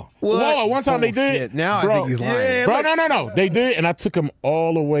 No. What? Whoa, one time they Yeah, did. now Bro, I think he's lying. Yeah, Bro, like- no. They did, and I took him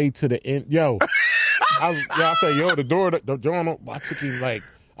all the way to the end. Yo. I said, yo, the door, the joint,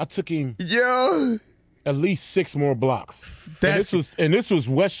 I took him Yo. at least 6 more blocks. That's- And this was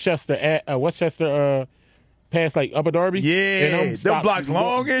Westchester, past like Upper Darby. Yeah. And I'm Them stopped- blocks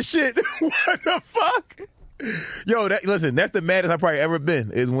long as shit. What the fuck? Yo, listen, that's the maddest I've probably ever been,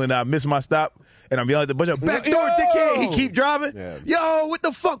 is when I miss my stop and I'm yelling at the bunch of backdoor dickhead. He keep driving. Yeah. Yo, what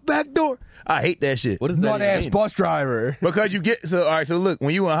the fuck, backdoor? I hate that shit. What does that Nut even ass mean? bus driver. Because you get, all right, so look,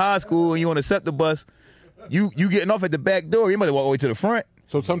 when you in high school and you on the SEPTA bus, you getting off at the back door, you might walk all the way to the front.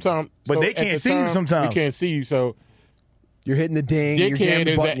 So sometimes, But they can't see you sometimes. They can't see you. So You're hitting the ding. You're jamming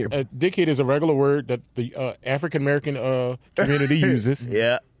the button. dickhead is a regular word that the African American community uses.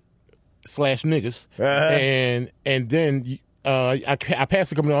 Yeah. Slash niggas, Uh-huh. and then I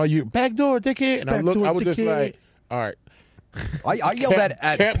passed a couple. Are you backdoor dickhead? And I looked. Backdoor I was just dickhead. like, all right. I yell that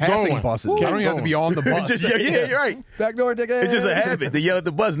at kept passing going. buses. Kept I don't even have to be on the bus. Yeah, you're right. Backdoor ticket. It's just a habit to yell at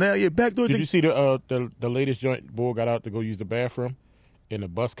the bus now. Yeah, backdoor Did you dickhead. see the latest joint? Bull got out to go use the bathroom, and the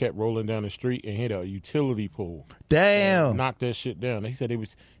bus kept rolling down the street and hit a utility pole. Damn. Knocked that shit down. He said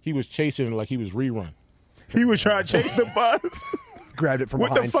he was chasing it like he was rerun. He was trying to chase the bus. Grabbed it from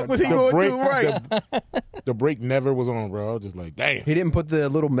What the behind. fuck was he front going top. to do right? The brake never was on, bro. I was just like, damn. He didn't put the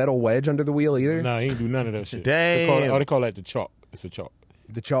little metal wedge under the wheel either. Nah, he ain't do none of that shit. Damn. They call that the chalk. It's a chalk.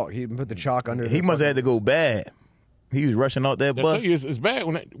 The chalk. He didn't put the chalk under. He the must have had to fucking- go bad. He was rushing out that I tell bus. you, it's bad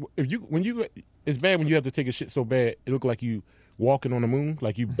it's bad when you have to take a shit so bad it look like you walking on the moon,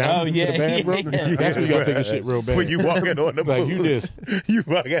 like you bouncing yeah, to the bathroom. yeah. That's when you gotta take a shit real bad. When you walking on the like moon. you just You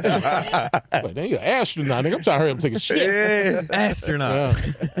fucking. like, then you're an astronaut, nigga. I'm trying to hurry up and take a shit. Yeah. Astronaut.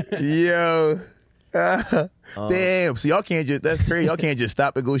 Yeah. Yo. Damn. So y'all can't just, that's crazy. Y'all can't just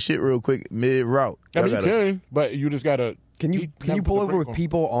stop and go shit real quick mid route. I mean, you can, but you just gotta. Can you pull over with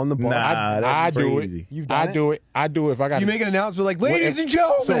people on the bus? Nah, that's I do crazy. it. You've done I do it. I do it if I got. You make an announcement like, "Ladies and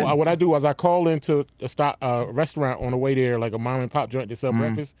gentlemen." So what I do is I call into a restaurant on the way there, like a mom and pop joint that sell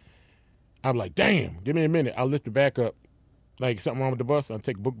breakfast. I'm like, damn, give me a minute. I'll lift the back up, like something wrong with the bus. I'll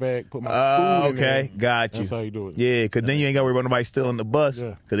take a book bag, put my food in there. Okay. Got you. That's how you do it. Yeah, because then you ain't got to worry about nobody stealing the bus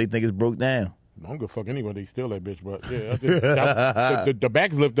Yeah. because they think it's broke down. I don't give a fuck anyone. They steal that bitch, but yeah, the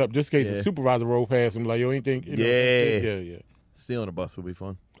back's lift up just in case the supervisor roll past him. Like, yo, anything? You know, yeah. Stealing a bus would be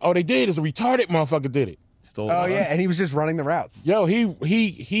fun. Oh, they did. It's a retarded motherfucker did it. Stole. Oh a bus. yeah, and he was just running the routes. Yo, he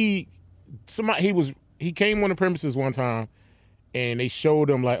came on the premises one time, and they showed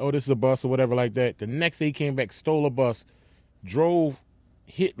him like, oh, this is a bus or whatever like that. The next day he came back, stole a bus,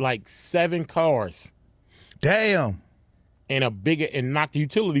 hit like 7 cars, Damn. and knocked the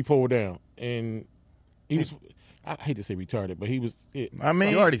utility pole down. And he was, I hate to say retarded, but he was. I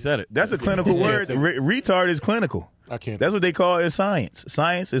mean, You already said it. That's a clinical word. Retard is clinical. I can't. That's what they call it in science.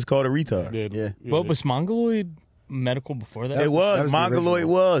 Science is called a retard. Yeah. What was Mongoloid medical before that? It was. that was the Mongoloid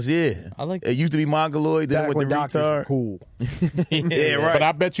original. was, yeah. I like It used to be Mongoloid, then it Back went when to doctors were retard. cool. Yeah, right. But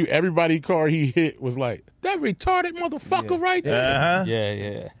I bet you everybody car he hit was like, that retarded motherfucker right there. Uh-huh.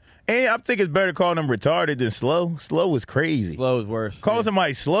 Yeah. And I think it's better calling them retarded than slow. Slow is crazy. Slow is worse. Calling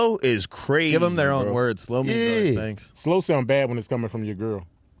somebody slow is crazy. Give them their own bro. words. Slow means other Yeah. things. Slow sound bad when it's coming from your girl.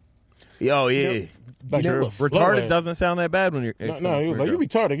 Oh, yeah. Like, True. you know, slow Retarded ass. doesn't sound that bad when you're. No, he was like, you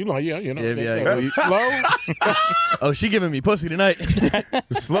retarded. You're like, yeah, you know. Yeah. Slow. Oh, she giving me pussy tonight.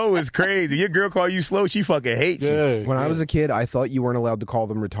 Slow is crazy. Your girl call you slow, she fucking hates you. Yeah. When I was a kid, I thought you weren't allowed to call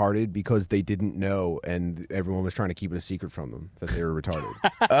them retarded because they didn't know, and everyone was trying to keep it a secret from them that they were retarded.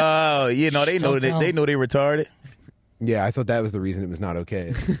 Oh, you know, they know Don't tell. they know they retarded. Yeah, I thought that was the reason it was not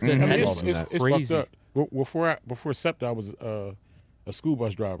okay. I mean, Call them that. it's Crazy. fucked up. Before SEPTA, I was a school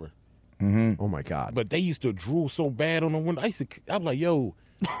bus driver. Oh my god! But they used to drool so bad on the window. I'm like, yo,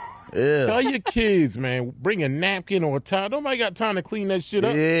 Yeah. tell your kids, man, bring a napkin or a towel. Nobody got time to clean that shit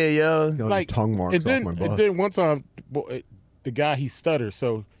up. Yeah, yo. Got Like tongue marks and then, off my and butt. then one time, the guy, he stutters,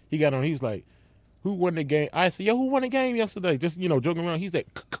 so he got on. He was like, "Who won the game?" I said, "Yo, who won the game yesterday?" Just joking around. He's like,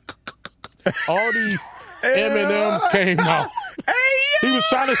 all these M&Ms came out. He was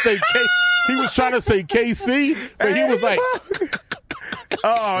trying to say KC, but he was like,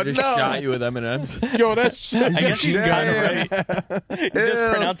 Oh, Just no. shot you with M&M's. Yo, that shit. I guess she's got Yeah. it right. You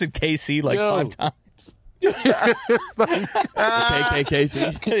just pronounced it KC like Yo. 5 times.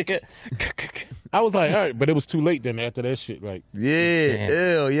 KKKC. I was like, all right, but it was too late then after that shit. Like, Yeah, Damn.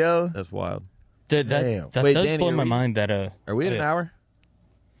 ew, yo. That's wild. Damn. That Wait, does Danny, blow are my we- mind that Are we at an hour?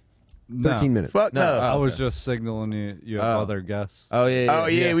 13 minutes. Fuck no. No. I was Okay. just signaling you Oh. other guests. Oh, yeah. Oh,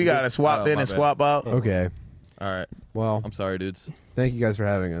 yeah, we got to swap in my and bad. swap out. Okay. All right. Well, I'm sorry, dudes. thank you guys for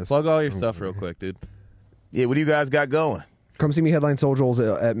having us. Plug all your stuff real quick, dude. Yeah, what do you guys got going? Come see me headline Soldiers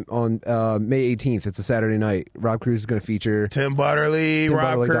on May 18th. It's a Saturday night. Rob Cruz is going to feature Tim Butterly,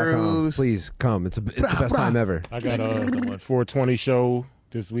 Rob TimButterly.com. Cruz. Please come. It's the best time ever. I got a 420 show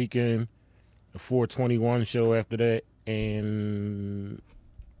this weekend, a 421 show after that, and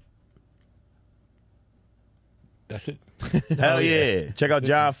that's it. Hell yeah. Check out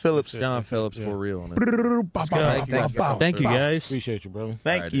John Phillips. John Phillips Yeah. for real on it. Thank you, guys. Appreciate you, brother.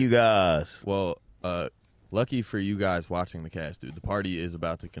 Thank Alright, you guys. Well, lucky for you guys watching the cast, dude. The party is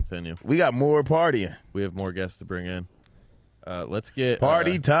about to continue. We got more partying. We have more guests to bring in. Let's get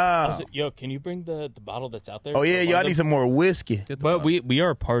Party time. Yo, can you bring the bottle that's out there? Oh, yeah, yo, I need some more whiskey. Get the But bottle. we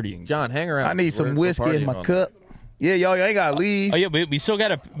are partying. John, hang around. I need some We're whiskey in partying my on cup. Yeah, y'all ain't got to leave. Oh yeah, we still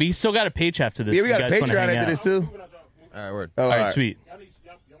got a page after this. Yeah, we got You a guys wanna Patreon hang after out. this, too. All right, word. Oh, All right, sweet.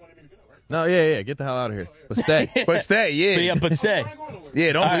 No, yeah. Get the hell out of here. But stay. But stay, yeah. But stay.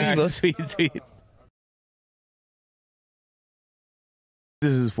 Yeah, don't All leave right, us. sweet.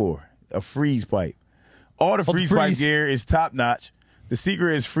 This is for a freeze pipe. All the freeze pipe freeze. gear is top notch. The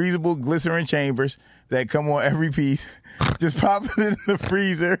secret is freezable glycerin chambers that come on every piece. Just pop it in the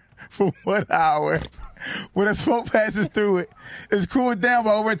freezer for 1 hour. When the smoke passes through it, it's cooled down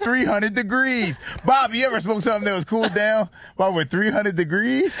by over 300 degrees. Bob, you ever smoked something that was cooled down by over 300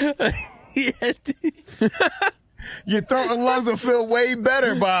 degrees? Yeah, dude. Your throat and lungs will feel way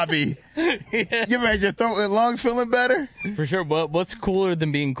better, Bobby. You ever had your throat and lungs feeling better? For sure. What's cooler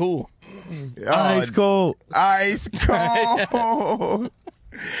than being cool? Ice cold. Ice cold.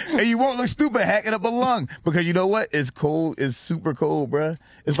 And you won't look stupid hacking up a lung because you know what? It's cold. It's super cold, bruh.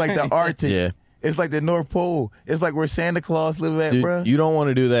 It's like the Arctic. Yeah. It's like the North Pole. It's like where Santa Claus live at, Dude, bruh. you don't want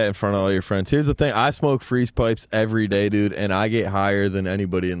to do that in front of all your friends. Here's the thing. I smoke freeze pipes every day, dude, and I get higher than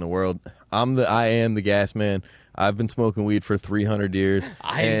anybody in the world. I am the gas man. I've been smoking weed for 300 years.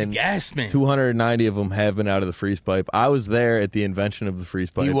 I am and the gas man. 290 of them have been out of the freeze pipe. I was there at the invention of the freeze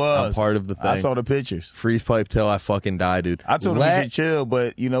pipe. He was. I'm part of the thing. I saw the pictures. Freeze pipe till I fucking die, dude. I told him he should chill,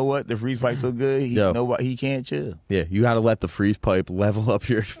 but you know what? The freeze pipe's so good, he can't chill. Yeah, you got to let the freeze pipe level up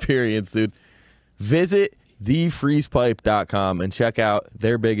your experience, dude. Visit thefreezepipe.com and check out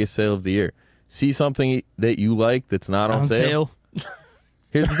their biggest sale of the year. See something that you like that's not on sale.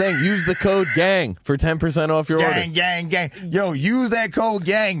 Here's the thing. Use the code GANG for 10% off your order. Gang. Yo, use that code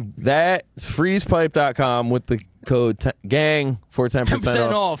GANG. That's freezepipe.com with the code GANG for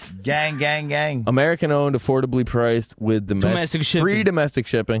 10% off. Gang. American owned, affordably priced with Domestic shipping. free domestic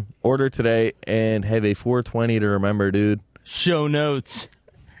shipping. Order today and have a 420 to remember, dude. Show notes.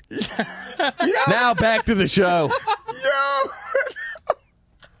 Now back to the show. Yo.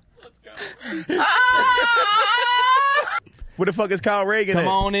 Where the fuck is Kyle Regan Come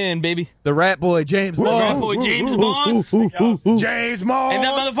at? on in, baby. The rat boy, James Rat Moss. boy James Moss. James Moss. And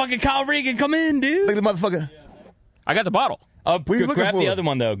that motherfucking Kyle Regan, come in, dude. Look at the motherfucker. I got the bottle. What are you looking Grab for? the other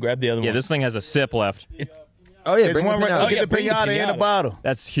one, though. Grab the other Yeah, one. this thing has a sip left. Oh, yeah, There's bring one the right pinata. there. yeah, Get the bring the pinata in the pinata. bottle.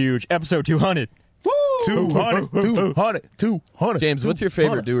 That's huge. Episode 200. 200. James, what's your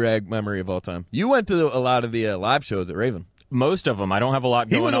favorite Durag memory of all time? You went to a lot of the live shows at Raven. Most of them. I don't have a lot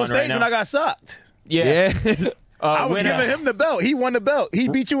He going was on on stage right now. when I got sucked. Yeah. Yeah. I was when, giving him the belt. He won the belt. He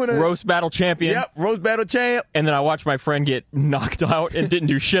beat you in a roast battle champion. Yep, roast battle champ. And then I watched my friend get knocked out and didn't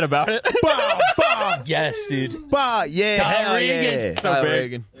do shit about it. Bah. Yes, dude. Bah. Yeah, Kyle hell Regan. yeah. So Kyle big.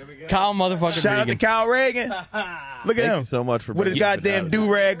 Reagan. Kyle motherfucking Shout out to Regan. Kyle Reagan. Look at Thank him you so much for with his bringing the goddamn pinata.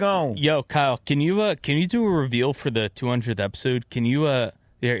 do-rag on. Yo, Kyle, can you do a reveal for the 200th episode? Can you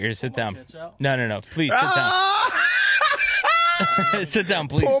here sit down. No. Please sit down. Sit down,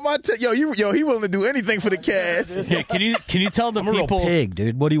 please. Pull my he willing to do anything for the cast. Yeah, can you tell the people pig,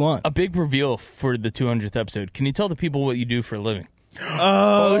 dude. What do you want? a big reveal for the 200th episode? Can you tell the people what you do for a living?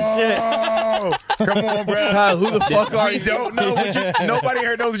 Oh, shit. Oh, come on, bro. Kyle, who the fuck are We you? don't know what you. Nobody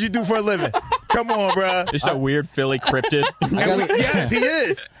here knows what you do for a living. Come on, bro. Just a weird Philly cryptid. Yes, he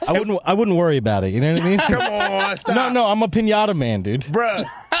is. I wouldn't worry about it. You know what I mean? Come on, stop. No, I'm a pinata man, dude. Bruh.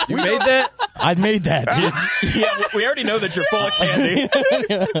 You made that? I made that, dude. Yeah, we already know that you're full of candy.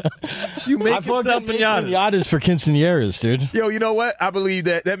 You make I fucking yourself make pinata. pinatas for quinceañeras, dude. Yo, you know what? I believe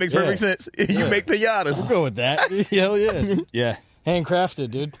that. That makes perfect sense. You make pinatas. I'll go with that. Hell yeah. Yeah.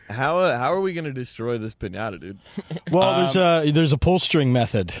 Handcrafted, dude. How are we gonna destroy this pinata, dude? Well, there's a pull string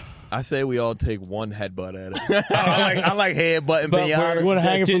method. I say we all take one headbutt at it. I like headbutting But pinata. You want to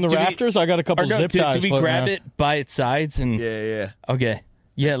hang it from the do we- rafters? I got a couple Or no, zip do ties. we floating grab around. it by its sides and? Yeah. Okay.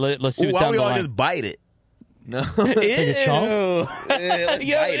 Yeah, let's do it Why down we the all line. just bite it? No. a chunk?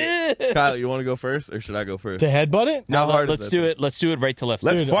 Kyle, you want to go first, or should I go first? To headbutt it? How hard Let's is do that it. Let's do it right to left.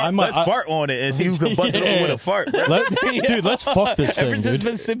 Let's Dude, fart. Let's fart on it and see who can bust it over with a fart. Bro. Dude, let's fuck this Ever thing, since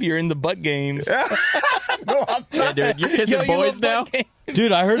dude. Mississippi, you're in the butt games. No, I'm Yeah, dude, you're kissing Yo, you boys love now. butt games.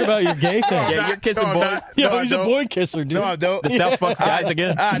 Dude, I heard about your gay thing. Yeah, you're kissing no, boys. not- Yo, no, I he's a don't. boy kisser, dude. No, I don't. The South fucks guys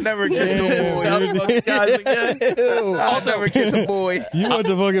again. I never kiss no boys. Fuck guys again. I never kiss a boy. You went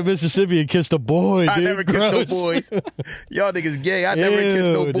to fucking Mississippi and kissed a boy, dude. I never kissed no Gross. boys. Y'all niggas gay. I never kissed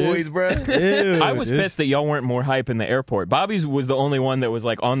no Ew, boys, dude. bro. Ew, I was dude. pissed that y'all weren't more hype in the airport. Bobby's was the only one that was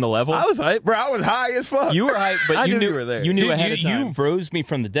like on the level. I was hyped. Bro, I was high as fuck. You were hype, but I you knew knew you were there. You knew Dude, ahead of time. you rose me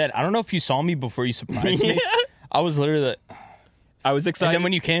from the dead. I don't know if you saw me before you surprised me. I was literally like, I was and excited. then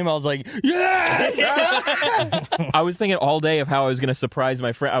when you came, I was like, yeah. I was thinking all day of how I was going to surprise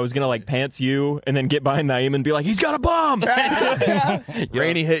my friend. I was going to like pants you and then get behind Naeem and be like, he's got a bomb.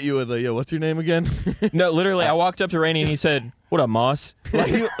 Rainey hit you with a, yo, what's your name again? No, literally, I walked up to Rainey and he said, "What up, Moss?"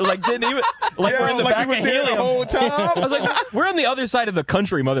 Like, didn't even like we're in the like back you of was there the helium. whole time. I was like, "We're on the other side of the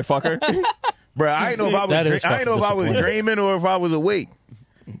country, motherfucker." Bro, I didn't know if I was That is I didn't know if I was fucking dreaming or if I was awake.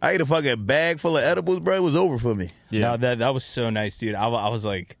 I ate a fucking bag full of edibles, bro. It was over for me. No, that was so nice, dude. I was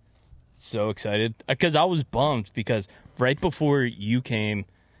like so excited because I was bummed because right before you came,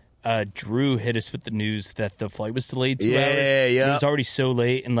 Drew hit us with the news that the flight was delayed 2 hours. Yeah. It was already so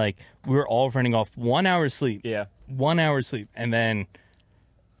late, and like we were all running off 1 hour sleep. Yeah. 1 hour sleep, and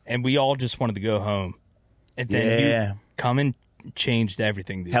we all just wanted to go home. And then Yeah. you come and changed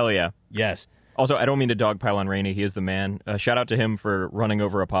everything, dude. Hell yeah. Yes. Also, I don't mean to dogpile on Rainey. He is the man. Shout out to him for running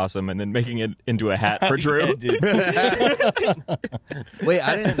over a possum and then making it into a hat for Drew. Yeah, dude. Wait,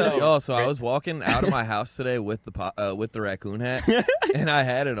 I didn't tell y'all. So I was walking out of my house today with the raccoon hat, and I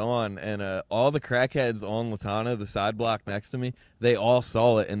had it on, and all the crackheads on Latana, the side block next to me, they all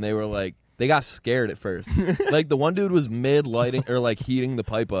saw it, and they were like, they got scared at first. Like the one dude was mid lighting or like heating the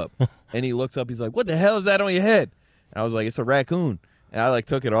pipe up, and he looks up, he's like, "What the hell is that on your head?" And I was like, "It's a raccoon." And I like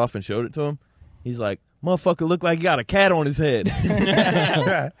took it off and showed it to him. He's like, "Motherfucker look like he got a cat on his head."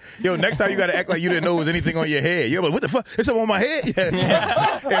 Yo, next time you gotta act like you didn't know there was anything on your head. You're like, what the fuck? It's something on my head?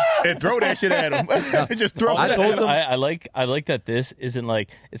 Yeah. and throw that shit at him. Just throw I it. told them- I like that this isn't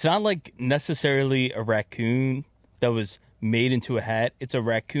like it's not like necessarily a raccoon that was made into a hat. It's a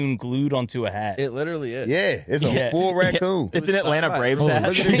raccoon glued onto a hat. It literally is. Yeah, it's a Yeah. full raccoon. It's an Atlanta Braves Look hat.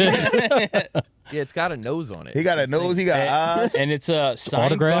 at his- Yeah, it's got a nose on it. He got a nose, he got eyes. and it's signed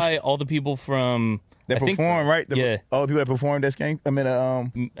autographed? by all the people from That I think, perform, right? yeah. All the people that performed that game. I mean,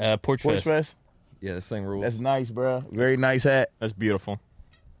 Porch Porch Fest. Fest. Yeah, this thing rules. That's nice, bro. Very nice hat. That's beautiful.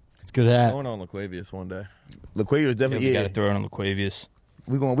 It's a good hat. Going on LaQuavius one day. LaQuavius Yeah, definitely. we Yeah, gotta throw it on LaQuavius.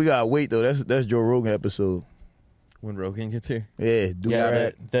 we gotta wait though. That's Joe Rogan episode. When Rogan gets here. Yeah, do Yeah,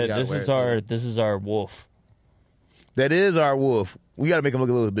 that. gotta wear it. this is our wolf. That is our wolf. We gotta make him look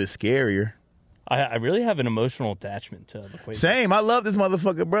a little bit scarier. I really have an emotional attachment to LaQuavius. Same. I love this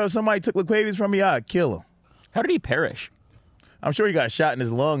motherfucker, bro. If somebody took LaQuavius from me, I'd kill him. How did he perish? I'm sure he got shot in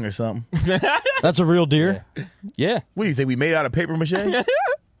his lung or something. That's a real deer. Yeah. What do you think? We made out of paper mache? I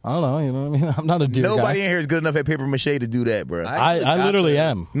don't know. You know what I mean? I'm not a deer Nobody guy. in here is good enough at paper mache to do that, bro. I literally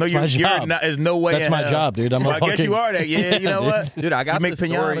am. No, It's you're my job. not. There's no way. That's in my hell. job, dude. I'm a Well, I guess fucking- you are that. Yeah, you know what? Dude, I got You make the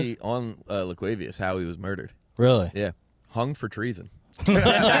story pinatas. on LaQuavius, how he was murdered. Really? Yeah. Hung for treason.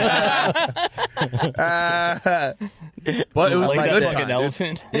 Ah, But it was Like the that good fucking kind, dude.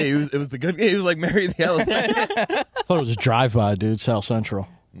 elephant. Yeah, it was the good. He was like Mary the elephant. I thought it was a drive-by, dude. South Central.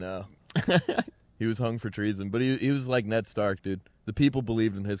 No, he was hung for treason. But he was like Ned Stark, dude. The people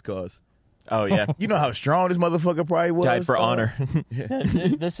believed in his cause. Oh yeah, you know how strong this motherfucker probably was. died for honor.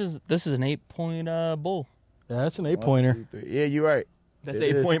 This is an 8-point bull. Yeah, that's an 8-pointer. Yeah, you're right. That's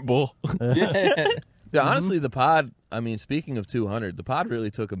It is. 8-point bull. Yeah, honestly, the pod. I mean, speaking of 200, the pod really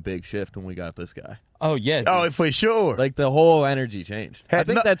took a big shift when we got this guy. Oh yeah. Oh, for sure. Like the whole energy changed. I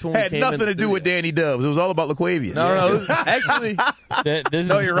think that's when we had came nothing in to the do with studio. Danny Dubs. It was all about LaQuavius. No, it was actually. This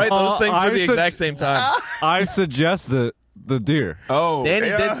No, you're right. Those things I were the said- exact same time. I suggest the deer. Oh, Danny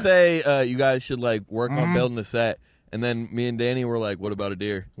Yeah. did say you guys should like work on building the set, and then me and Danny were like, "What about a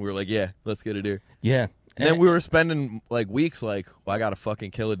deer?" We were like, "Yeah, let's get a deer." Yeah. And then we were spending like weeks like, well, I gotta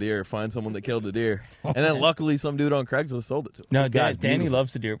fucking kill a deer, find someone that killed a deer, and then luckily some dude on Craigslist sold it to him. No, This guy's Danny beautiful.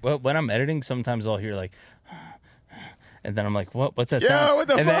 loves the deer. Well, when I'm editing, sometimes I'll hear like, And then I'm like, what's that Yo, sound? what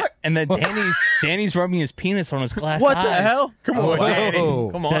the fuck? And then Danny's rubbing his penis on his glass What eyes. the hell? Come on, Danny.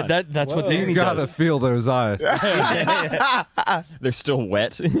 Come on. That's what Danny You gotta does. feel those eyes. They're still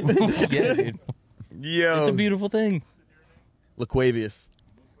wet. Yeah, dude. Yo. It's a beautiful thing. Laquavius.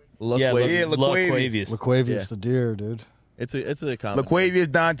 Yeah, Laquavius. Laquavius the deer, dude. It's a common. Laquavius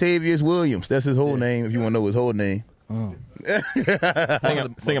Dontavius Williams. That's his whole name. If you want to know his whole name. I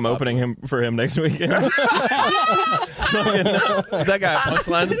think I'm opening him for him next weekend. Is that guy a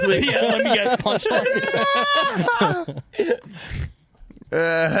punchline this week? Yeah, let me guess punchline.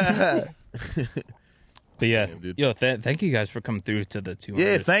 But yeah, dude. yo, thank you guys for coming through to the 200.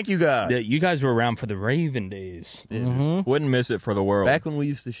 Yeah, thank you guys. Yeah, you guys were around for the Raven days. Wouldn't miss it for the world. Back when we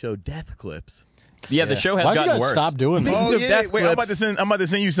used to show death clips. yeah, the show has Why'd you gotten guys worse. stop doing that? Oh of yeah, death wait, I'm clips. about to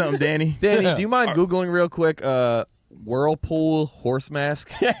send you something, Danny. Danny, do you mind Googling real quick Whirlpool horse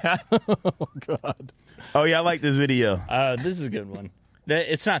mask? Oh yeah, I like this video. This is a good one.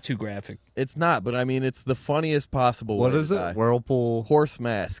 It's not too graphic. It's not, but I mean, it's the funniest possible What way is to it? die. Whirlpool. Horse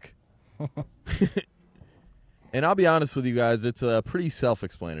mask. And I'll be honest with you guys, it's pretty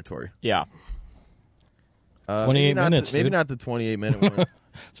self-explanatory. Yeah. 28 maybe not minutes, maybe dude. not the 28-minute one.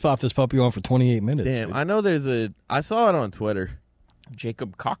 Let's pop this puppy on for 28 minutes. Damn, dude. I know I saw it on Twitter.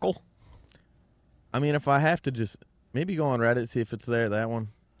 Jacob Cockle. I mean, if I have to just maybe go on Reddit, see if it's there, that one.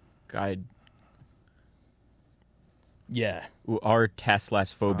 Guide. Yeah. Our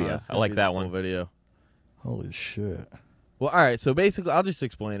Taslasphobia. It's I gonna like be that the full one. video. Holy shit. Well, all right, so basically, I'll just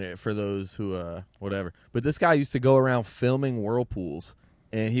explain it for those who, whatever. But this guy used to go around filming whirlpools,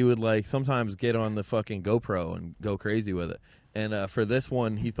 and he would, like, sometimes get on the fucking GoPro and go crazy with it. And for this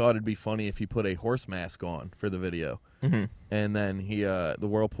one, he thought it'd be funny if he put a horse mask on for the video. Mm-hmm. And then the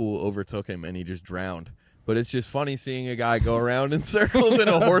whirlpool overtook him, and he just drowned. But it's just funny seeing a guy go around in circles in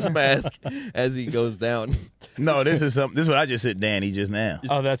a horse mask as he goes down. No, this is something. This is what I just said, Danny, just now.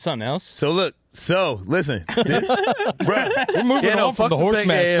 Oh, that's something else? So look. So listen, this, bruh. We're moving on from the horse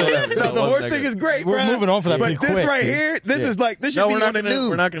mask thing. No, the horse thing is great, We're bruh. moving on for that But pretty this quick, right dude. here, this is like this should No, be we're on not the gonna, news.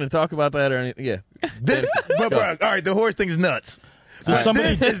 we're not going to talk about that or anything. Yeah. This, but bruh, all right, the horse thing is nuts.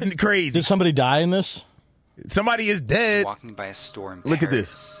 somebody- This is crazy. Did somebody die in this? Somebody is dead. Walking by a store in Look at Paris,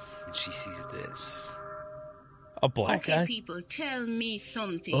 this. and she sees this. A black Okay, guy? people, tell me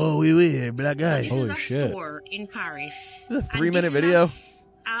something. Oh, we black So guy. this Holy is a shit. store in Paris. This is a And 3-minute this is video?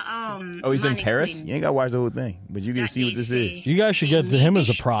 Oh, he's in Paris? You ain't got to watch the whole thing, but you can see what this is. You guys should get him as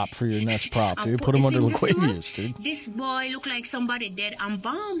a prop for your next prop, dude. Put him under Laquavius, dude. This boy look like somebody dead and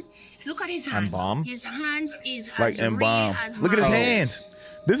bomb. Look at his hand. Embalm? His hands is Like as embalmed. red as Look at his marble. hands.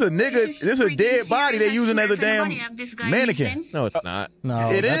 This is a nigga. This is a friggin' dead body they serious. I using as a swear to damn nobody have this guy mannequin. missing. No, it's not. No,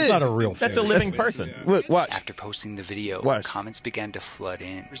 It that's is. not a real That's a face. living person. Look, watch. After posting the video, Watch. comments began to flood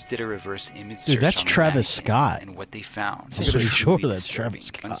in. Others did a reverse image Dude, search that's on the Travis mannequin, Scott. and what they found I'm was pretty sure truly that's disturbing. Travis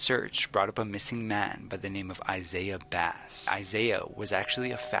Scott. One search brought up a missing man by the name of Isaiah Bass. Isaiah was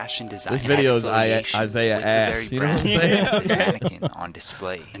actually a fashion designer. This video is and had affiliations Isaiah with the Ass, very you know what I'm brand saying? that had his mannequin on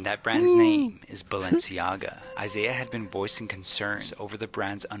display, and that brand's name is Balenciaga. Isaiah had been voicing concerns over the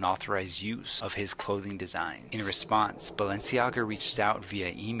brand's unauthorized use of his clothing design. In response, Balenciaga reached out via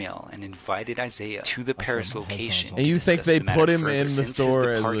email and invited Isaiah to the Paris location. And you to think discuss they the matter put him further. in the Since his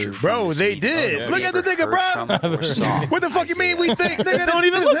store as departure a- from Bro, this they meeting, did. nobody Look at the ever nigga, heard bro. from or saw What the fuck you mean Isaiah. we think? Nigga, Don't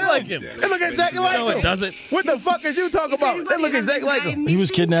even this look him. like him. It look exactly like No, him. it doesn't. What the fuck is you talking about? That look exactly like him. He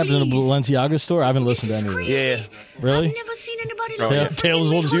was kidnapped in a Balenciaga store? I haven't listened to any of this. Yeah. Really? I've never seen anybody Oh, like yeah. that.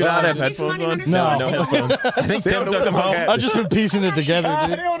 Tails will just Do you not have This headphones money on? the No. side. No headphones. I think They Tim don't know took what them the fuck home. I've happened. just been piecing it together, They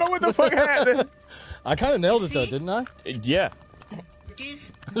dude. don't know what the fuck happened. I kind of nailed it, though, didn't I? Yeah.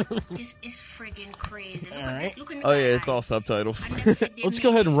 This is friggin' crazy. Look at that. Look in the Oh, yeah, it's eye. all subtitles. I never said they Let's made go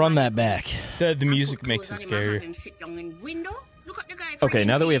ahead and this run money. that back. The I music put makes it clothes on him and have scarier. him sit down in window. Look at the guy Okay, friggin'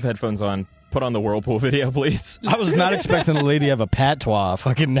 now that we have face. headphones on, put on the Whirlpool video, please. I was not expecting the lady to have a patois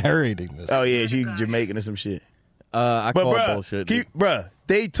fucking narrating this. Oh yeah, she's Jamaican or some shit. I But call it bruh, bullshit. dude.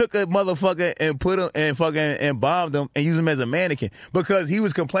 they took a motherfucker and put him and fucking embalmed him and used him as a mannequin because he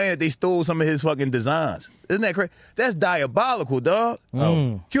was complaining that they stole some of his fucking designs. Isn't that crazy? That's diabolical, dog.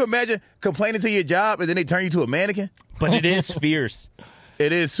 Mm. Can you imagine complaining to your job and then they turn you to a mannequin? But it is fierce.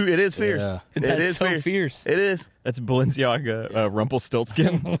 It is fierce. Yeah. It That's is so fierce. It is. That's Balenciaga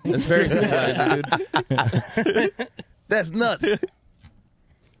Rumpelstiltskin. It's very good, dude. That's nuts.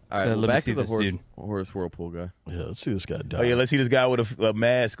 All right, Let well, me back see to the this horse, dude. horse whirlpool guy. Yeah, let's see this guy die. Oh yeah, let's see this guy with a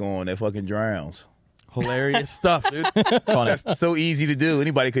mask on that fucking drowns. Hilarious stuff, dude. Funny. So easy to do.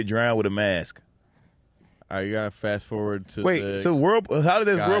 Anybody could drown with a mask. All right, you gotta fast forward to. Wait, so how did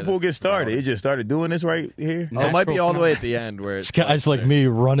this guy whirlpool that's get started? drowning. It just started doing this right here. Oh, it might be all the way at the end where it's This guy's like me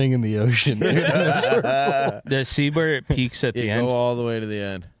running in the ocean. The see where it peaks at the Yeah, end. go all the way to the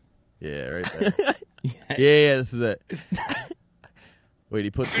end. Yeah, right there. yeah, this is it. Wait,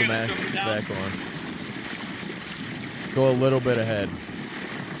 he puts the mask back on. Go a little bit ahead.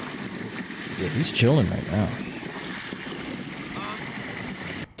 Yeah, he's chilling right now.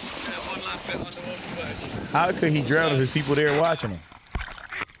 How could he drown if there's people there watching him?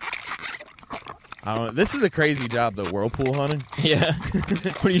 I don't know. This is a crazy job, though, whirlpool hunting. Yeah.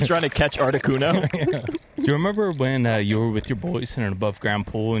 What are you trying to catch Articuno? Do you remember when you were with your boys in an above ground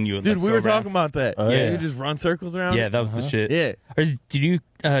pool and you would Dude, like, we go were around? talking about that. Oh, yeah, yeah. you just run circles around. Yeah, that was the shit. Yeah. Or did you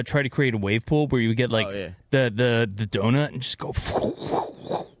try to create a wave pool where you would get like Oh, yeah. the donut and just go?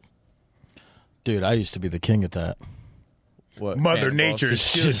 Dude, I used to be the king at that. What? Mother Cannonball? Nature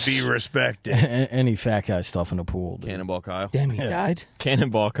should be respected. Any fat guy stuff in a pool, dude. Cannonball Kyle. Damn, he died.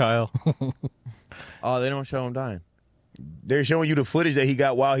 Cannonball Kyle. Oh, they don't show him dying. They're showing you the footage that he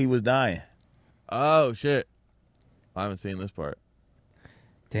got while he was dying. Oh, shit. I haven't seen this part.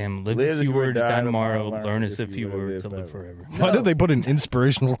 Damn, live Live as as you were to die tomorrow, learn learn as if you were to live forever. Why did they put an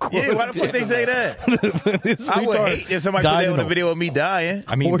inspirational quote? Yeah, why the fuck they say that? This I would retard hate if somebody put died that on in a video of me dying.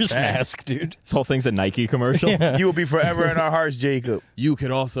 I mean, horse facts. mask, dude. This whole thing's a Nike commercial. You will be forever in our hearts, Jacob. You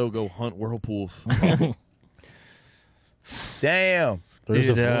could also go hunt whirlpools. Damn. There's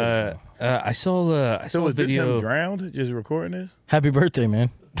Dude, a photo. I saw I So saw a was this him video. drowned? Just recording this? Happy birthday, man.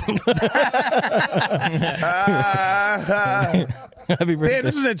 Happy birthday. Man,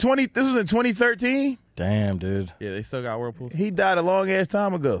 this was in 2013. Damn, dude. Yeah, they still got whirlpools. He died a long ass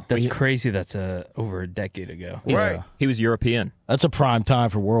time ago. That's crazy. That's over a decade ago. Right. He was European. That's a prime time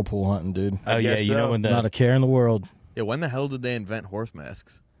for whirlpool hunting, dude. Oh yeah, guess you know so. when the Not a care in the world. Yeah, when the hell did they invent horse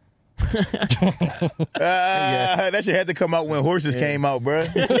masks? That shit had to come out when horses came out, bro.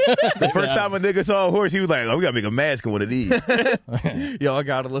 The first time a nigga saw a horse, he was like, "Oh, we gotta make a mask of one of these. Y'all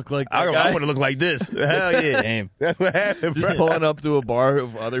gotta look like I that guy. want to look like this." Hell yeah, Damn. that's what happened, Just bro. pulling up to a bar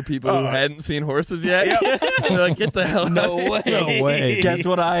of other people who hadn't seen horses yet. They're like, get the hell No out. way. No way. Guess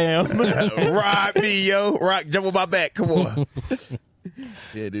what I am? Ride me, yo. Rock, jump on my back. Come on.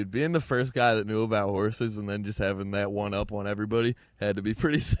 Yeah, dude, being the first guy that knew about horses and then just having that one up on everybody had to be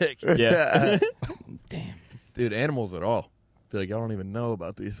pretty sick. Yeah. Damn. Dude, animals at all. I feel like y'all don't even know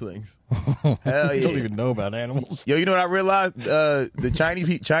about these things. Hell I don't yeah. even know about animals. Yo, you know what I realized? The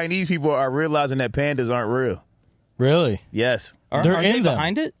Chinese people are realizing that pandas aren't real. Really? Yes. They're Aren't in they them.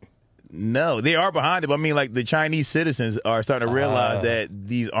 behind it? No, they are behind it, but I mean, like, the Chinese citizens are starting to realize that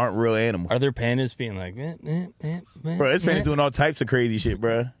these aren't real animals. Are there pandas being like, Bro, this panda's doing all types of crazy shit,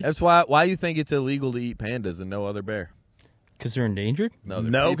 bro. That's why you think it's illegal to eat pandas and no other bear. because they're endangered? No,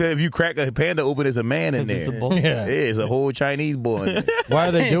 they're No, people. because if you crack a panda open, there's a man in 'Cause it's there. a bull. Yeah. Yeah, it's a whole Chinese boy in there. Why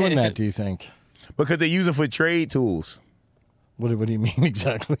are they doing that, do you think? Because they're using for trade tools. What do you mean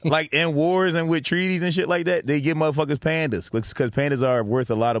exactly? Like in wars and with treaties and shit like that, they give motherfuckers pandas because pandas are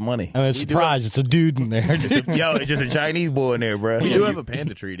worth a lot of money. I'm surprised it's a dude in there. Dude. Yo, it's just a Chinese boy in there, bro. We do have a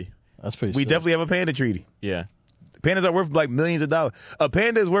panda treaty. That's pretty We sick. definitely have a panda treaty. Yeah. Pandas are worth like millions of dollars. A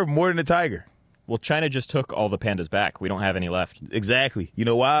panda is worth more than a tiger. Well, China just took all the pandas back. We don't have any left. Exactly. You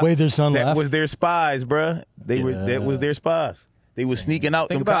know why? Wait, there's none that left? was their spies, bruh. That was their spies. They was sneaking out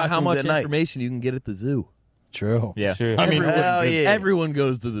Think them about how costumes much at night. information you can get at the zoo. True. Yeah. Sure. I mean, Hell yeah. Everyone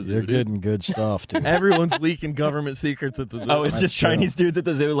goes to the zoo. you're dude. getting good stuff, dude. Everyone's leaking government secrets at the zoo. Oh, it's just true. Chinese dudes at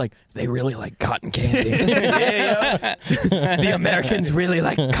the zoo like, they really like cotton candy. Yeah, The Americans really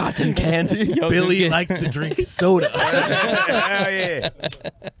like cotton candy. Yo, Billy dude, likes to drink soda. Hell yeah.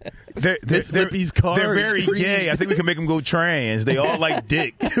 Slippy's car They're is very green. gay. I think we can make them go trans. They all like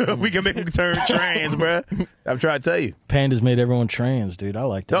dick. We can make them turn trans, bruh. I'm trying to tell you. Pandas made everyone trans, dude. I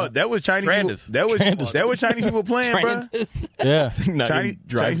like No, that. that was Chinese. Trandis. People, that was Chinese people playing, bruh. Yeah. not Chinese, even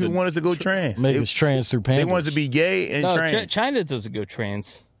drives Chinese people it. want us to go trans. Make us trans through pandas. They want us to be gay and No, trans. China doesn't go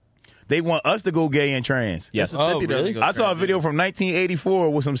trans. They want us to go gay and trans. Yes. Oh, Mississippi doesn't really? go I saw a trans video either. from 1984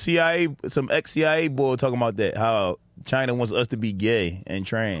 with some ex-CIA boy talking about that, how China wants us to be gay and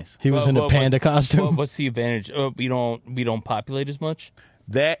trans. He was in a panda costume. What's the advantage? Oh, we don't populate as much.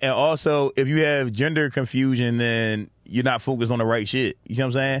 That, and also, if you have gender confusion, then you're not focused on the right shit. You see what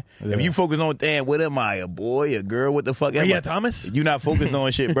I'm saying? Yeah. If you focus on, damn, what am I, a boy, a girl, what the fuck am I? Yeah, Thomas. You're not focused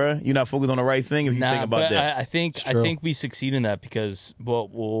on shit, bro. You're not focused on the right thing if you Nah, think about but that. I think true. we succeed in that because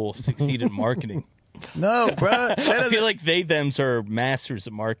we'll succeed in marketing. No, bro. I feel like thems are masters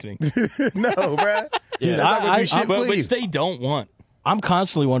at marketing, no, bro. Dude, That's not gonna do shit but for you. which they don't want. I'm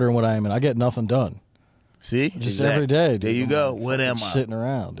constantly wondering what I am, and I get nothing done. See? Just every day, dude. There you go. What am I? Sitting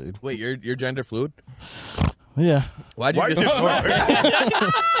around, dude. Wait, you're gender fluid? Yeah. Why'd you just snort?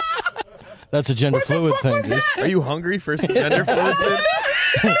 That's a gender fluid thing, dude. Are you hungry for some gender fluid,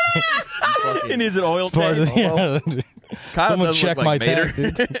 dude? He needs an oil Part of change. the, yeah. Kyle Someone does check look my like Mater.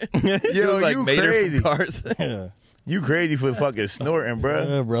 tank, dude. Yo, like you Mater crazy. from Cars. Yeah. You crazy for fucking snorting, bro.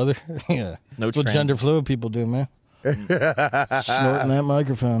 Yeah, brother. Yeah. No That's what trans. gender fluid people do, man. Snorting that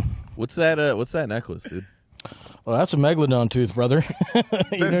microphone. What's that necklace, dude? Well, that's a megalodon tooth, brother.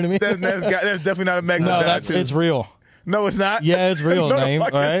 You know what I mean? That's definitely not a No, megalodon. tooth. it's real. No, it's not. Yeah, it's real, No, the name.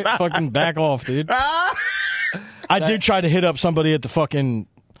 fuck All it's right, not. fucking back off, dude. I did try to hit up somebody at the fucking.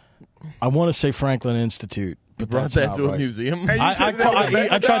 I want to say Franklin Institute, but Brought that's that not to a right. museum. Hey, you I said that was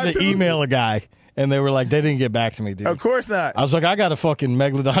I tried megalodon to tooth? email a guy, and they were like, they didn't get back to me, dude. Of course not. I was like, I got a fucking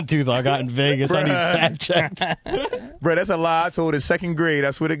megalodon tooth I got in Vegas. I need fact checked. Bro, that's a lie I told in second grade.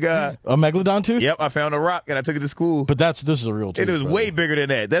 I swear to God. A megalodon tooth? Yep, I found a rock and I took it to school. But this is a real tooth. It was brother. way bigger than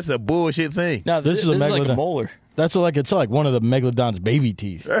that. That's a bullshit thing. No, This is a like a megalodon. molar. It's like one of the megalodon's baby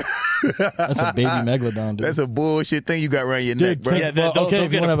teeth. That's a baby megalodon, dude. That's a bullshit thing you got around your Dude, neck, bro. think- Yeah, Well, they'll, okay, they'll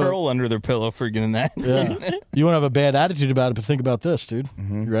if you get a wanna have a- pearl under their pillow for getting that. Yeah. You want to have a bad attitude about it, but think about this, dude.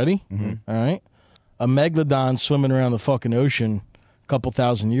 Mm-hmm. You ready? All right. A megalodon swimming around the fucking ocean a couple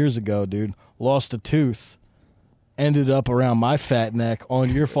thousand years ago, dude, lost a tooth, ended up around my fat neck on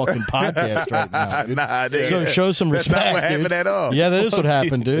your fucking podcast right now, dude. Nah, nigga. So show some That's respect, not what happened dude. at all. Yeah, that is what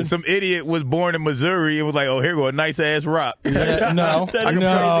happened, dude. Some idiot was born in Missouri and was like, "Oh, here go a nice ass rock. Yeah, no,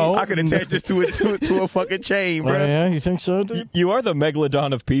 I can attach this to a fucking chain, Oh, bro." yeah, you think so, dude? You are the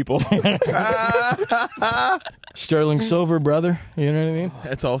megalodon of people. Sterling silver, brother. You know what I mean?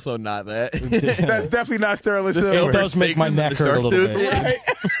 That's also not that. That's definitely not sterling It silver. does make my neck hurt a little bit.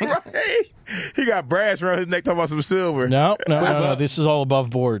 Right. He got brass around his neck talking about some silver. No. This is all above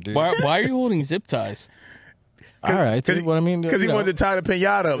board, dude. Why are you holding zip ties? All right, dude, what I mean? Because he you know. wanted to tie the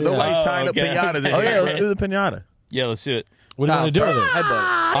pinata up. Nobody's Oh, tying okay. up pinatas in Oh here, yeah, let's bro. do the pinata. Yeah, let's do it. What do you want to do with it?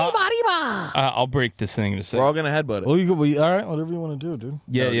 Headbutt. I'll break this thing in a second. We're all gonna headbutt it. Well, all right, whatever you want to do, dude.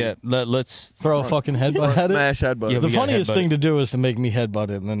 Yeah. Let's. Throw a fucking headbutt at it. Smash headbutt. Yeah, it. The we gotta funniest headbutt thing it. to do is to make me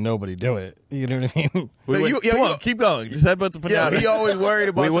headbutt it and then nobody do it. You know what I mean? Come on, keep going. Just headbutt the Yeah, pinata. he always worried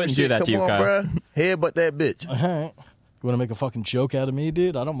about We some wouldn't do shit. that Come to you, on, Kyle. bro. Headbutt that bitch. All right. You want to make a fucking joke out of me,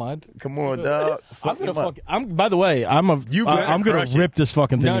 dude? I don't mind. Come on, dog. I'm gonna by the way, You better I'm gonna crush it. rip this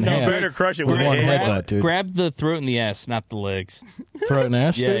fucking thing in No, half. better crush it with with one a head. headbutt, dude. Grab the throat and the ass, not the legs. Throw it in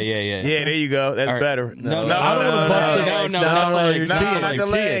ass. Yeah, dude? yeah. Yeah, there you go. That's All right. better. No, I don't wanna bust this- not legs. Nah, Cheating, not the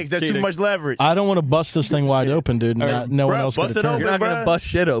legs. That's too cheating. much leverage. I don't want to bust this thing wide open, dude. And no one Bro, else bust gonna it turn. open. You're not gonna Bruh. bust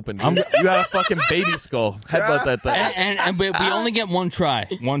shit open. Dude. You got a fucking baby skull. Headbutt that thing. And we only get one try.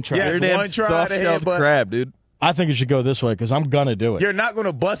 One try. Yeah. You're a One damn try soft to shelled headbutt. crab, dude. I think it should go this way because I'm gonna do it. You're not going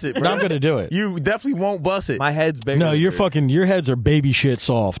to bust it, bro. I'm gonna do it. You definitely won't bust it. My head's bigger. No, than your yours. fucking your heads are baby shit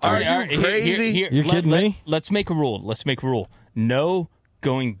soft. Dude. Are you crazy? You kidding me? Let's make a rule. No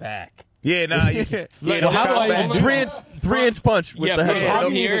going back. Yeah, nah. You, yeah, don't how do come I back. even do 3-inch punch with Yeah, the from, headbutt.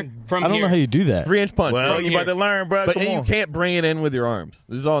 from here. From I don't here. know how you do that. 3-inch punch. Well, From you about here. to learn, bro. but Come you on. can't bring it in with your arms.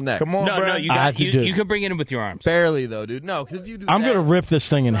 This is all neck. Come on, No, bro. no, you I got have to do it. you can bring it in with your arms. Barely though, dude. No, because if you do I'm that, gonna rip this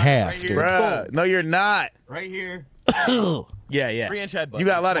thing in half, here. dude. Bruh, no, you're not. right here. Yeah. 3-inch headbutt. You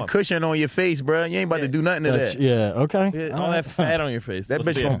got a lot Come of cushion on your face, bro. You ain't about to do nothing to That's- that. yeah. Okay. on. Yeah, all that fat on your face. That Let's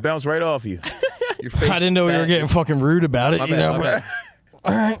bitch see gonna it. bounce right off you. Your face I didn't know we were fat, getting dude. fucking rude about it. My you bad, know? my bad.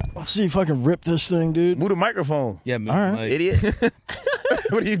 All right. Let's see if I can rip this thing, dude. Move the microphone, Yeah. All right. Like, idiot.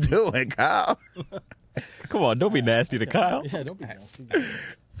 What are you doing, Kyle? Come on, don't be nasty to Kyle. Yeah, don't be nasty.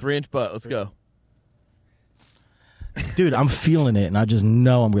 3-inch butt. Let's go. Dude, I'm feeling it, and I just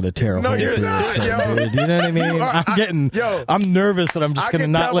know I'm gonna tear a No, hole you're through not, this thing, yo. dude. You know what I mean? I'm nervous that I'm just I gonna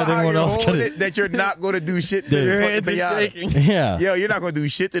can not tell let by how anyone you're else holding get it that you're not going to do shit to Dude. this Your fucking hands are pinata. shaking. Yeah. Yo, you're not going to do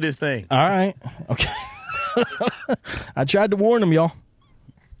shit to this thing. All right. Okay. I tried to warn them, y'all.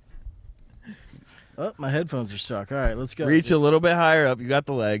 Oh, my headphones are stuck. All right, let's go. Reach a little bit higher up. You got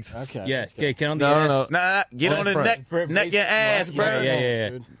the legs. Okay. Yeah. Okay. Get on the No, ass. no, no. Nah, get on the front. neck your ass, bro.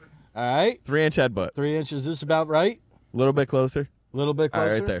 Yeah. All right. 3-inch headbutt. 3 inches. This about right? A little bit closer. A little bit All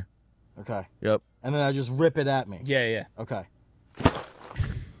closer. right, right there. Okay. Yep. And then I just rip it at me. Yeah. Okay.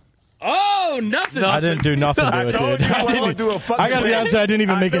 Oh, nothing. I didn't do nothing to I it, told dude. you I wasn't going to do a fucking I gotta be thing. honest, I didn't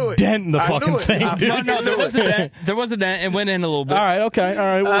even I make knew a it. dent in the I knew fucking it. thing, I dude. No, there wasn't that. There wasn't that. It went in a little bit. All right, okay, all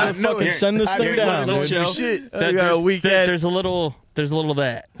right. Well, I let's knew fucking it. send this I thing knew it down, wasn't dude. gonna do shit. You got a weak head. There's a little of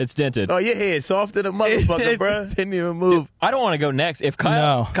that. It's dented. Oh, your head soft than a motherfucker, bro. Didn't even move. I don't want to go next. If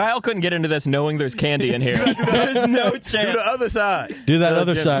No. Kyle couldn't get into this knowing there's candy in here, there's no Do chance. the other side. Do that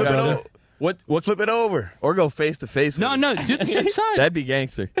other side, Flip it brother. over. What? Flip it over. Or go face to face. No, do the same side. That'd be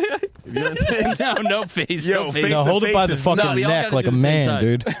gangster. No face. Yo, no face face. No, hold it by the is fucking nuts. We all neck gotta like do a the same man, side.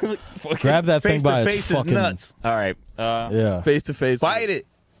 dude. Grab that Face thing by to its face is fucking nuts. All right. Yeah. Face to face. Bite it.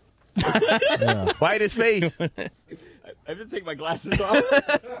 Bite his face. I have to take my glasses off.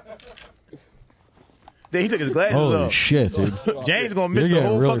 Then he took his glasses Holy off. shit, dude. James gonna miss You're the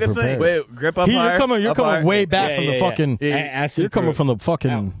whole getting really fucking prepared. thing. Wait, grip up higher. You're up coming higher. way back Yeah, from yeah, the yeah. fucking. Acid You're coming proof. from the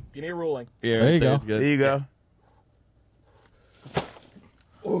fucking. Give me a ruling. Yeah, There you go. Good. There you go.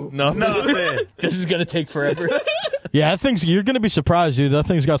 No, Nothing. This is gonna take forever. Yeah, that thing's. You're gonna be surprised, dude. That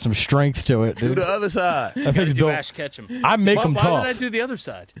thing's got some strength to it, Do dude. the other side. That thing's do built. Ash Ketchum. I make Why them did tough. I do the other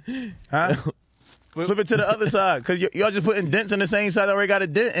side? Huh? Flip it to the other side. Because y'all just putting dents in the same side that already got a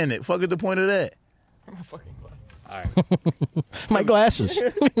dent in it. Fuck is the point of that? All right. My glasses.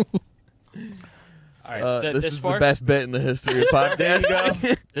 All right. this this is far. the best bet in the history of podcast. There you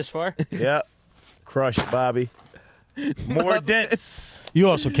go. This far. Yep. Crush it, Bobby. More dents. You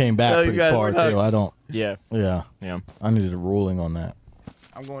also came back Hell, you pretty guys far suck. too. I don't. Yeah. Yeah. Yeah. I needed a ruling on that.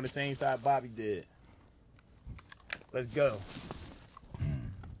 I'm going the same side Bobby did. Let's go.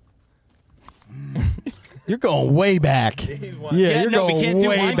 You're going way back. Yeah, Yeah, you're no, we going can't do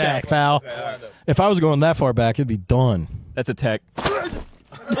way wind back, back. pal. If I was going that far back, it'd be done. That's a tech.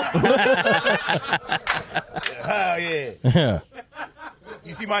 Hell yeah. Yeah.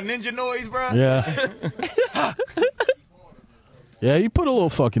 You see my ninja noise, bro? Yeah. Yeah, you put a little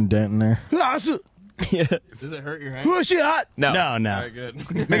fucking dent in there. Does it hurt your hand? Oh, shit hot. No. All right, good.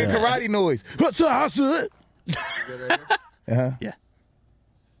 Make a karate noise. What's up?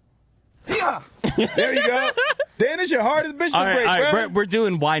 There you go. Then it's your hardest bitch to All right. break, All right. bro. We're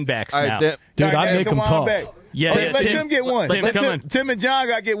doing wind backs All now. right, Dan, Dude, All right, I make come them on tough. back. Yeah. Let Tim, Tim get one. Tim, Let come on. Tim and John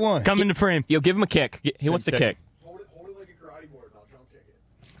got to get one. Come into frame. Yo, give him a kick. He wants to kick.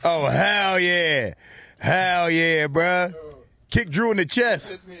 Oh, hell yeah. Hell yeah, bruh. Kick Drew in the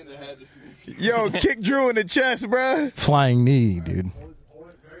chest. Yo, kick Drew in the chest, bruh. Flying knee, dude.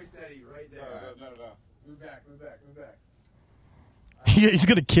 Very steady, right there. No. Move back. He's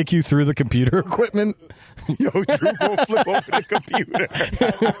gonna kick you through the computer equipment. Yo, Drew gonna flip over the computer. Okay,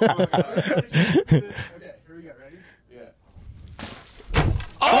 here we go. Ready?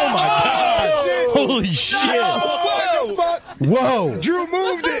 Holy shit! What the fuck? Whoa, Drew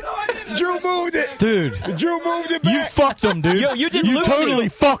moved it. dude! Drew moved it back. You fucked him, dude. Yo, you did You Lucy. totally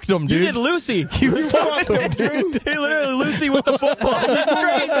fucked him, You dude. did Lucy. You fucked him, dude. He literally Lucy with the football.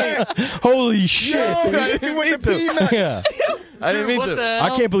 Crazy. Holy shit! You with the peanuts. Yeah, I didn't mean What to. the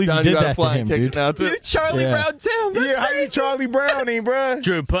hell? I can't believe John, you did got a that to flying him, kick dude. now too. You Charlie Yeah. Brown Tim. That's Yeah, how you Charlie Browning, bruh?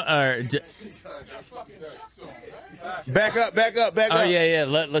 Drew, put. Back up. Oh yeah.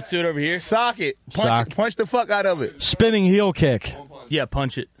 Let's do it over here. Sock it. Punch the fuck out of it. Spinning heel kick. Yeah,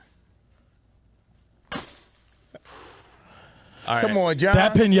 punch it. All right. Come on, John.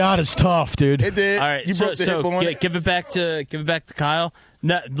 That pinata's tough, dude. It did. All right. You broke the hip on it. Give it back to Kyle.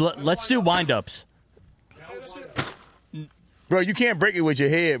 No, let's do wind ups. Bro, you can't break it with your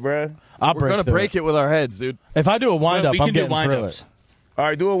head, bro. I'll We're gonna through break it with our heads, dude. If I do a wind up, We I'm can do getting wind through ups. it. All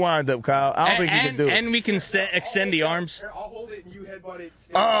right, do a wind up, Kyle. I don't think you can do it. And we can extend the arms. I'll hold it and you headbutt it.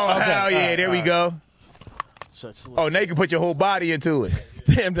 Oh, hell yeah. There we go. Oh, now you can put your whole body into it.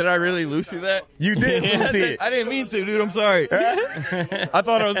 Damn, did I really Lucy that? You did lose it. I didn't mean to, dude. I'm sorry. I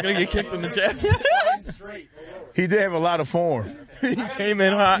thought I was gonna get kicked in the chest. He did have a lot of form. He came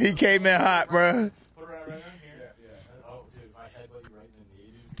in hot. He came in hot, bro. Oh, dude, if I headbutt you right in the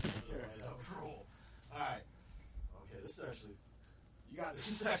knee, dude, your head up. Roll. All right. Okay, this is actually. You got this.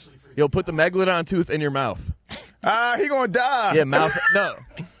 This is actually freaking. Yo, put the megalodon tooth in your mouth. He gonna die. Yeah, mouth. No.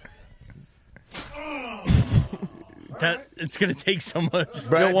 It's gonna take so much.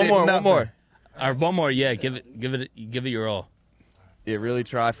 Bro, Yo, that one did more. nothing. All right, one more. Yeah, give it your all. Yeah, really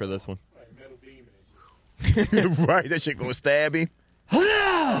try for this one. Right, that shit gonna stab him.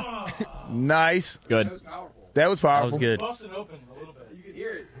 Nice. Good. That was That powerful. was good. Busting open a little bit. You can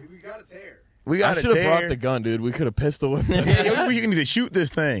hear it. We got a tear. We I got should to have brought tear. the gun, dude. We could have pistol whipped. Yeah, we need to shoot this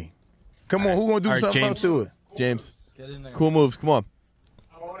thing. Come on, who gonna do All right, something James. else to it? James, Get in there. cool moves. Come on.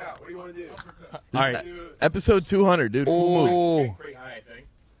 Come on out. What do you want to do? All right. Episode 200, dude. Cool moves. Oh, Pretty high, I think.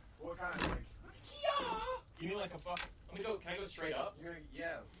 What kind of thing? You mean like a fuck? Let me go. Can I go straight up? You're gonna, yeah.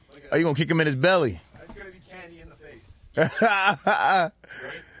 Like are you gonna kick him in his belly? It's going to be candy in the face.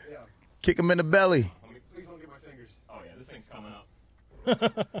 Kick him in the belly. Please don't get my fingers. Oh yeah, this thing's coming up.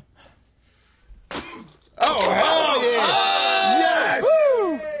 Oh, hell yeah! Yes!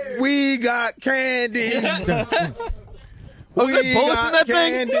 We got candy. Oh, is there bullets in that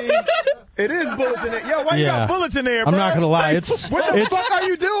thing? candy It is bullets in there. Yo, why you Yeah. got bullets in there, I'm bro? not gonna lie. It's What the fuck are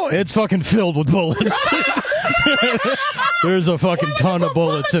you doing? It's fucking filled with bullets. There's a fucking ton of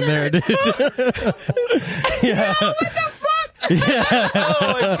bullets in there, dude. Yeah. What the fuck? Yeah.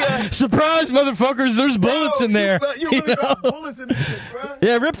 Oh my god! Surprise, motherfuckers! There's bullets in there. You really got bullets in this, bro.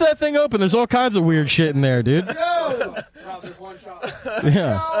 Yeah, rip that thing open. There's all kinds of weird shit in there, dude. Yo.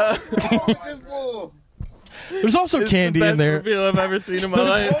 Yeah. There's also candy in there. Reveal I've ever seen in my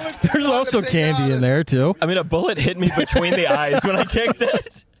life. There's also candy in there too. I mean, a bullet hit me between the eyes when I kicked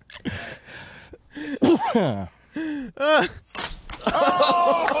it.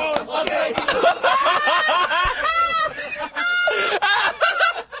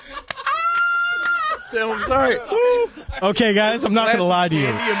 Damn, I'm sorry. Okay, guys, I'm not gonna lie to you.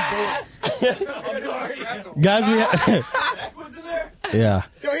 Guys, yeah.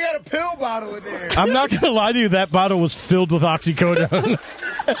 Yo, he had a pill bottle in there. I'm not gonna lie to you. That bottle was filled with oxycodone.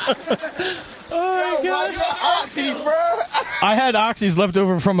 Oh my god. You got oxys, bro. I had oxys left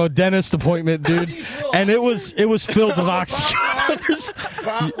over from a dentist appointment, dude, and it was filled with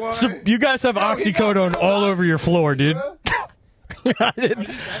oxycodone. So you guys have oxycodone all over your floor, dude. I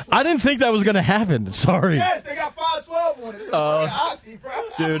didn't think that was gonna happen. Sorry. Yes, they got 512 on it. Oxy, bro.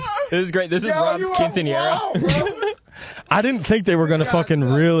 Dude, this is great. This is Rob's quinceanera. I didn't think they were gonna fucking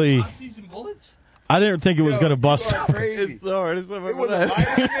really. I didn't think it was gonna bust. It's the hardest I've ever Was a had.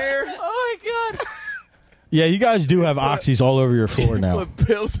 lighter in there? Oh my god. Yeah, you guys do have oxys all over your floor now. Put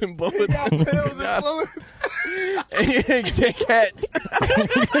pills and bullets. Got pills and bullets. Kit Kats.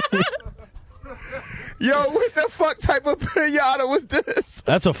 Yo, what the fuck type of pinata was this?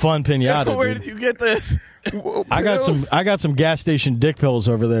 That's a fun pinata, Where dude. did you get this? I got some gas station dick pills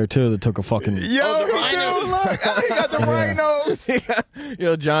over there too that took a fucking. Yo, he got the rhinos.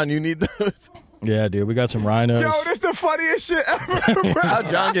 Yo, John, you need those. Yeah, dude, we got some rhinos. Yo, this the funniest shit ever, bro. How'd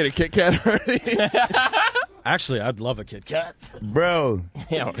John get a Kit Kat already? Actually, I'd love a Kit Kat. Bro,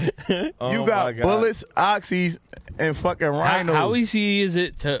 Yeah. Oh you my got God. bullets, oxys, and fucking rhinos. How easy is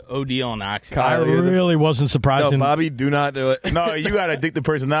it to OD on oxy? I really wasn't No, surprised. Bobby, do not do it. No, you got addictive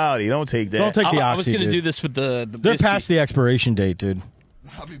personality. Don't take that. Don't take the I was oxy, gonna dude. do this with the They're whiskey. past the expiration date, dude.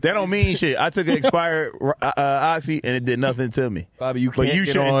 That don't mean shit. I took an expired oxy and it did nothing to me. Bobby, you But can't you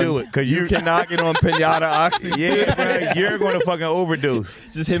get shouldn't on, do it, 'cause you you- cannot get on pinata oxy. Yeah, bro, you're going to fucking overdose.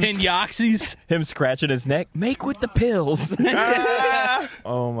 Just him, Pinyoxys. him scratching his neck. Make with the pills.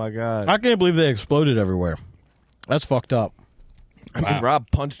 Oh my god! I can't believe they exploded everywhere. That's fucked up. I mean, Rob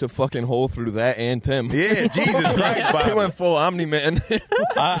punched a fucking hole through that and Tim. Yeah, Jesus Christ, He Bobby. went full Omni Man. Dude,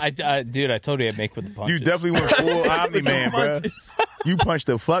 I told you I'd make with the punches. You definitely went full Omni-Man, bro. You punched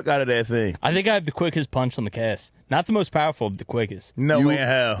the fuck out of that thing. I think I have the quickest punch on the cast. Not the most powerful, but the quickest. No way in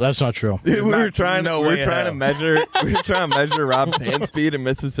hell. That's not true. Dude, we were not- trying. no we way were in trying to hell. measure. We were trying to measure Rob's hand speed in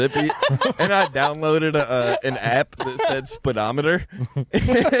Mississippi, and I downloaded an app that said speedometer.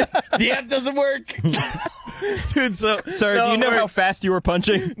 The app doesn't work. Dude, so Sir, no, do you know it how works. fast you were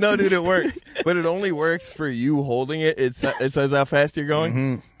punching? No, dude, it works, but it only works for you holding it. It says how fast you're going.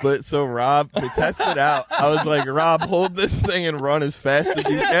 Mm-hmm. But so Rob, to test it out, I was like, Rob, hold this thing and run as fast as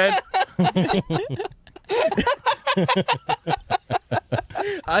you can.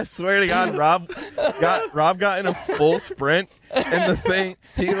 I swear to God, Rob got in a full sprint, and the thing,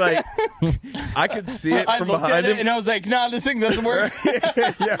 I could see it I from looked behind at it him. and I was like, nah, this thing doesn't work.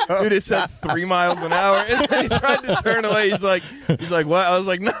 Dude, it said 3 miles an hour, and then he tried to turn away. He's like, what? I was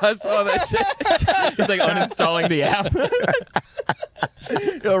like, no, I saw that shit. He's like uninstalling the app.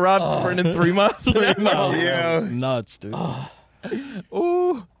 Yo, Rob's sprinting 3 miles an hour. Yeah. Nuts, dude.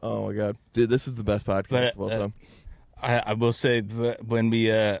 Ooh. Oh my god, dude, this is the best podcast But, of all time. I will say when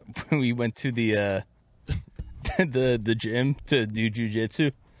we went to the the gym to do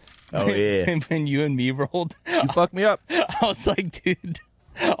jujitsu. Oh, yeah. And when you and me rolled, You fucked me up. I was like, dude.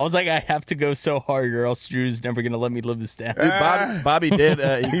 I was like, I have to go so hard, or else Drew's never gonna let me live this down. Dude, Bobby did.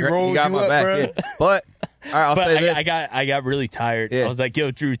 He rolled got you my up, back. bro. Yeah. But all right, I'll But say this: I got really tired. Yeah. I was like, yo,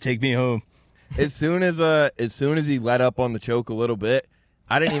 Drew, take me home. as soon as he let up on the choke a little bit,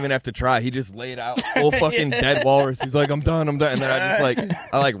 I didn't even have to try. He just laid out full fucking dead walrus. He's like, I'm done, and then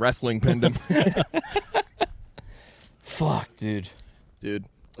I wrestling pinned him. Fuck, dude. Dude,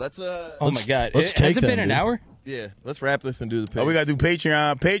 let's Oh my god. let's Has take it them, been an dude. hour? yeah, let's wrap this and do the pitch. Oh, we got to do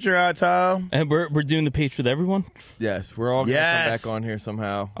Patreon time. And we're doing the page with everyone. Yes, we're all gonna Yes. come back on here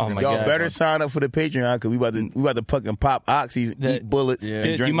somehow. Oh We're my gonna- Y'all God. better sign up for the Patreon because we about to fucking pop oxys, eat bullets, Yeah. and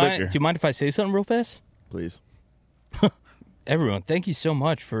Do you drink mind? liquor. Do you mind if I say something real fast? please. Everyone, thank you so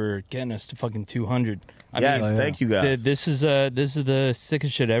much for getting us to fucking 200. Yes, thank you guys. This is the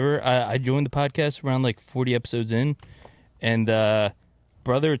sickest shit ever. I joined the podcast around like 40 episodes in, and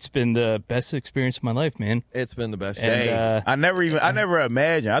brother, it's been the best experience of my life, man. It's been the best. And, Hey, I never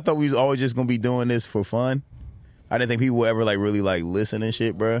imagined. I thought we was always just gonna be doing this for fun. I didn't think people would ever like really like listen and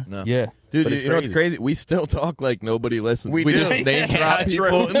shit, bro. No. Yeah. Dude, But it's you know what's crazy. crazy? We still talk like nobody listens. We We do. just name drop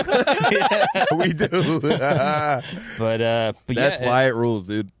people. We do. But That's yeah, why it rules,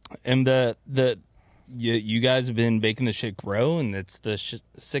 dude. and you guys have been making the shit grow, and it's the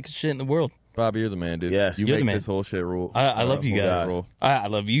sickest shit in the world. Bobby, you're the man, dude. Yes. You You're the make man. this whole shit rule. I love you whole guys. shit roll. I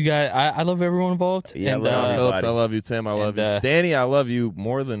love you guys. I love everyone involved. Yeah, I and, love Phillips, everybody. I love you. Tim, I love And, you. Danny, I love you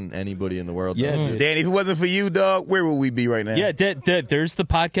more than anybody in the world. Yeah, does. dude. Danny, if it wasn't for you, dog, where would we be right now? Yeah, there's the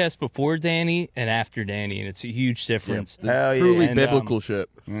podcast before Danny and after Danny, and it's a huge difference. Hell yeah. Truly And, biblical shit.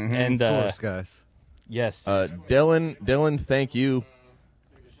 And guys. yes, Dylan, thank you.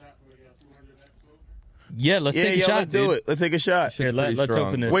 yeah, let's Yeah, take a yo, shot, let's do dude. it. Let's take a shot. Here, pretty let's strong.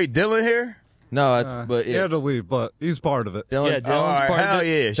 open this. Wait, Dylan here? No, that's but He yeah. had to leave, but he's part of it. Dylan, Yeah, Dylan's All right, part hell of it.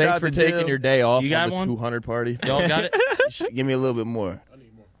 yeah. thanks Shout for out to taking Dylan. your day off You got on the one? 200 party. Y'all got it? Give me a little bit more.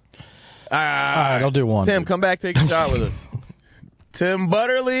 All right, I'll do one. Tim, come back, take a shot with us. Tim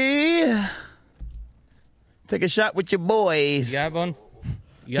Butterly. Take a shot with your boys. You got one?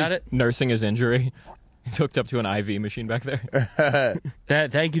 You got it? Nursing his injury. He's hooked up to an IV machine back there.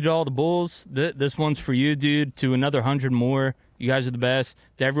 Thank you to all the Bulls. This one's for you, dude. To another 100 more. You guys are the best.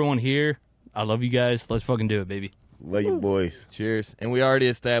 To everyone here, I love you guys. Let's fucking do it, baby. Love you boys. Cheers. And we already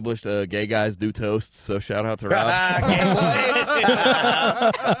established gay guys do toasts, so shout out to Rob.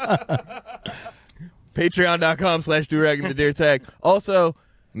 Patreon.com/Durag and the Deertag. Also,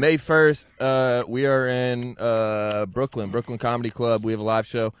 May 1st, we are in Brooklyn Comedy Club. We have a live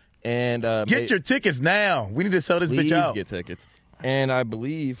show. And Get your tickets now. We need to sell this please bitch out. get tickets. And I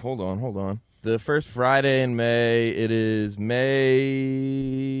believe, hold on. The first Friday in May, it is May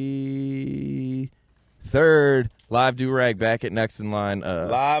 3rd. Live Durag back at Next in Line.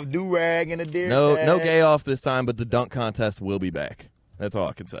 Live Durag and a deer. No gay off this time, but the dunk contest will be back. That's all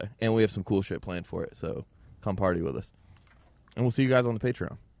I can say. And we have some cool shit planned for it, so come party with us. And we'll see you guys on the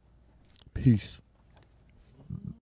Patreon. Peace.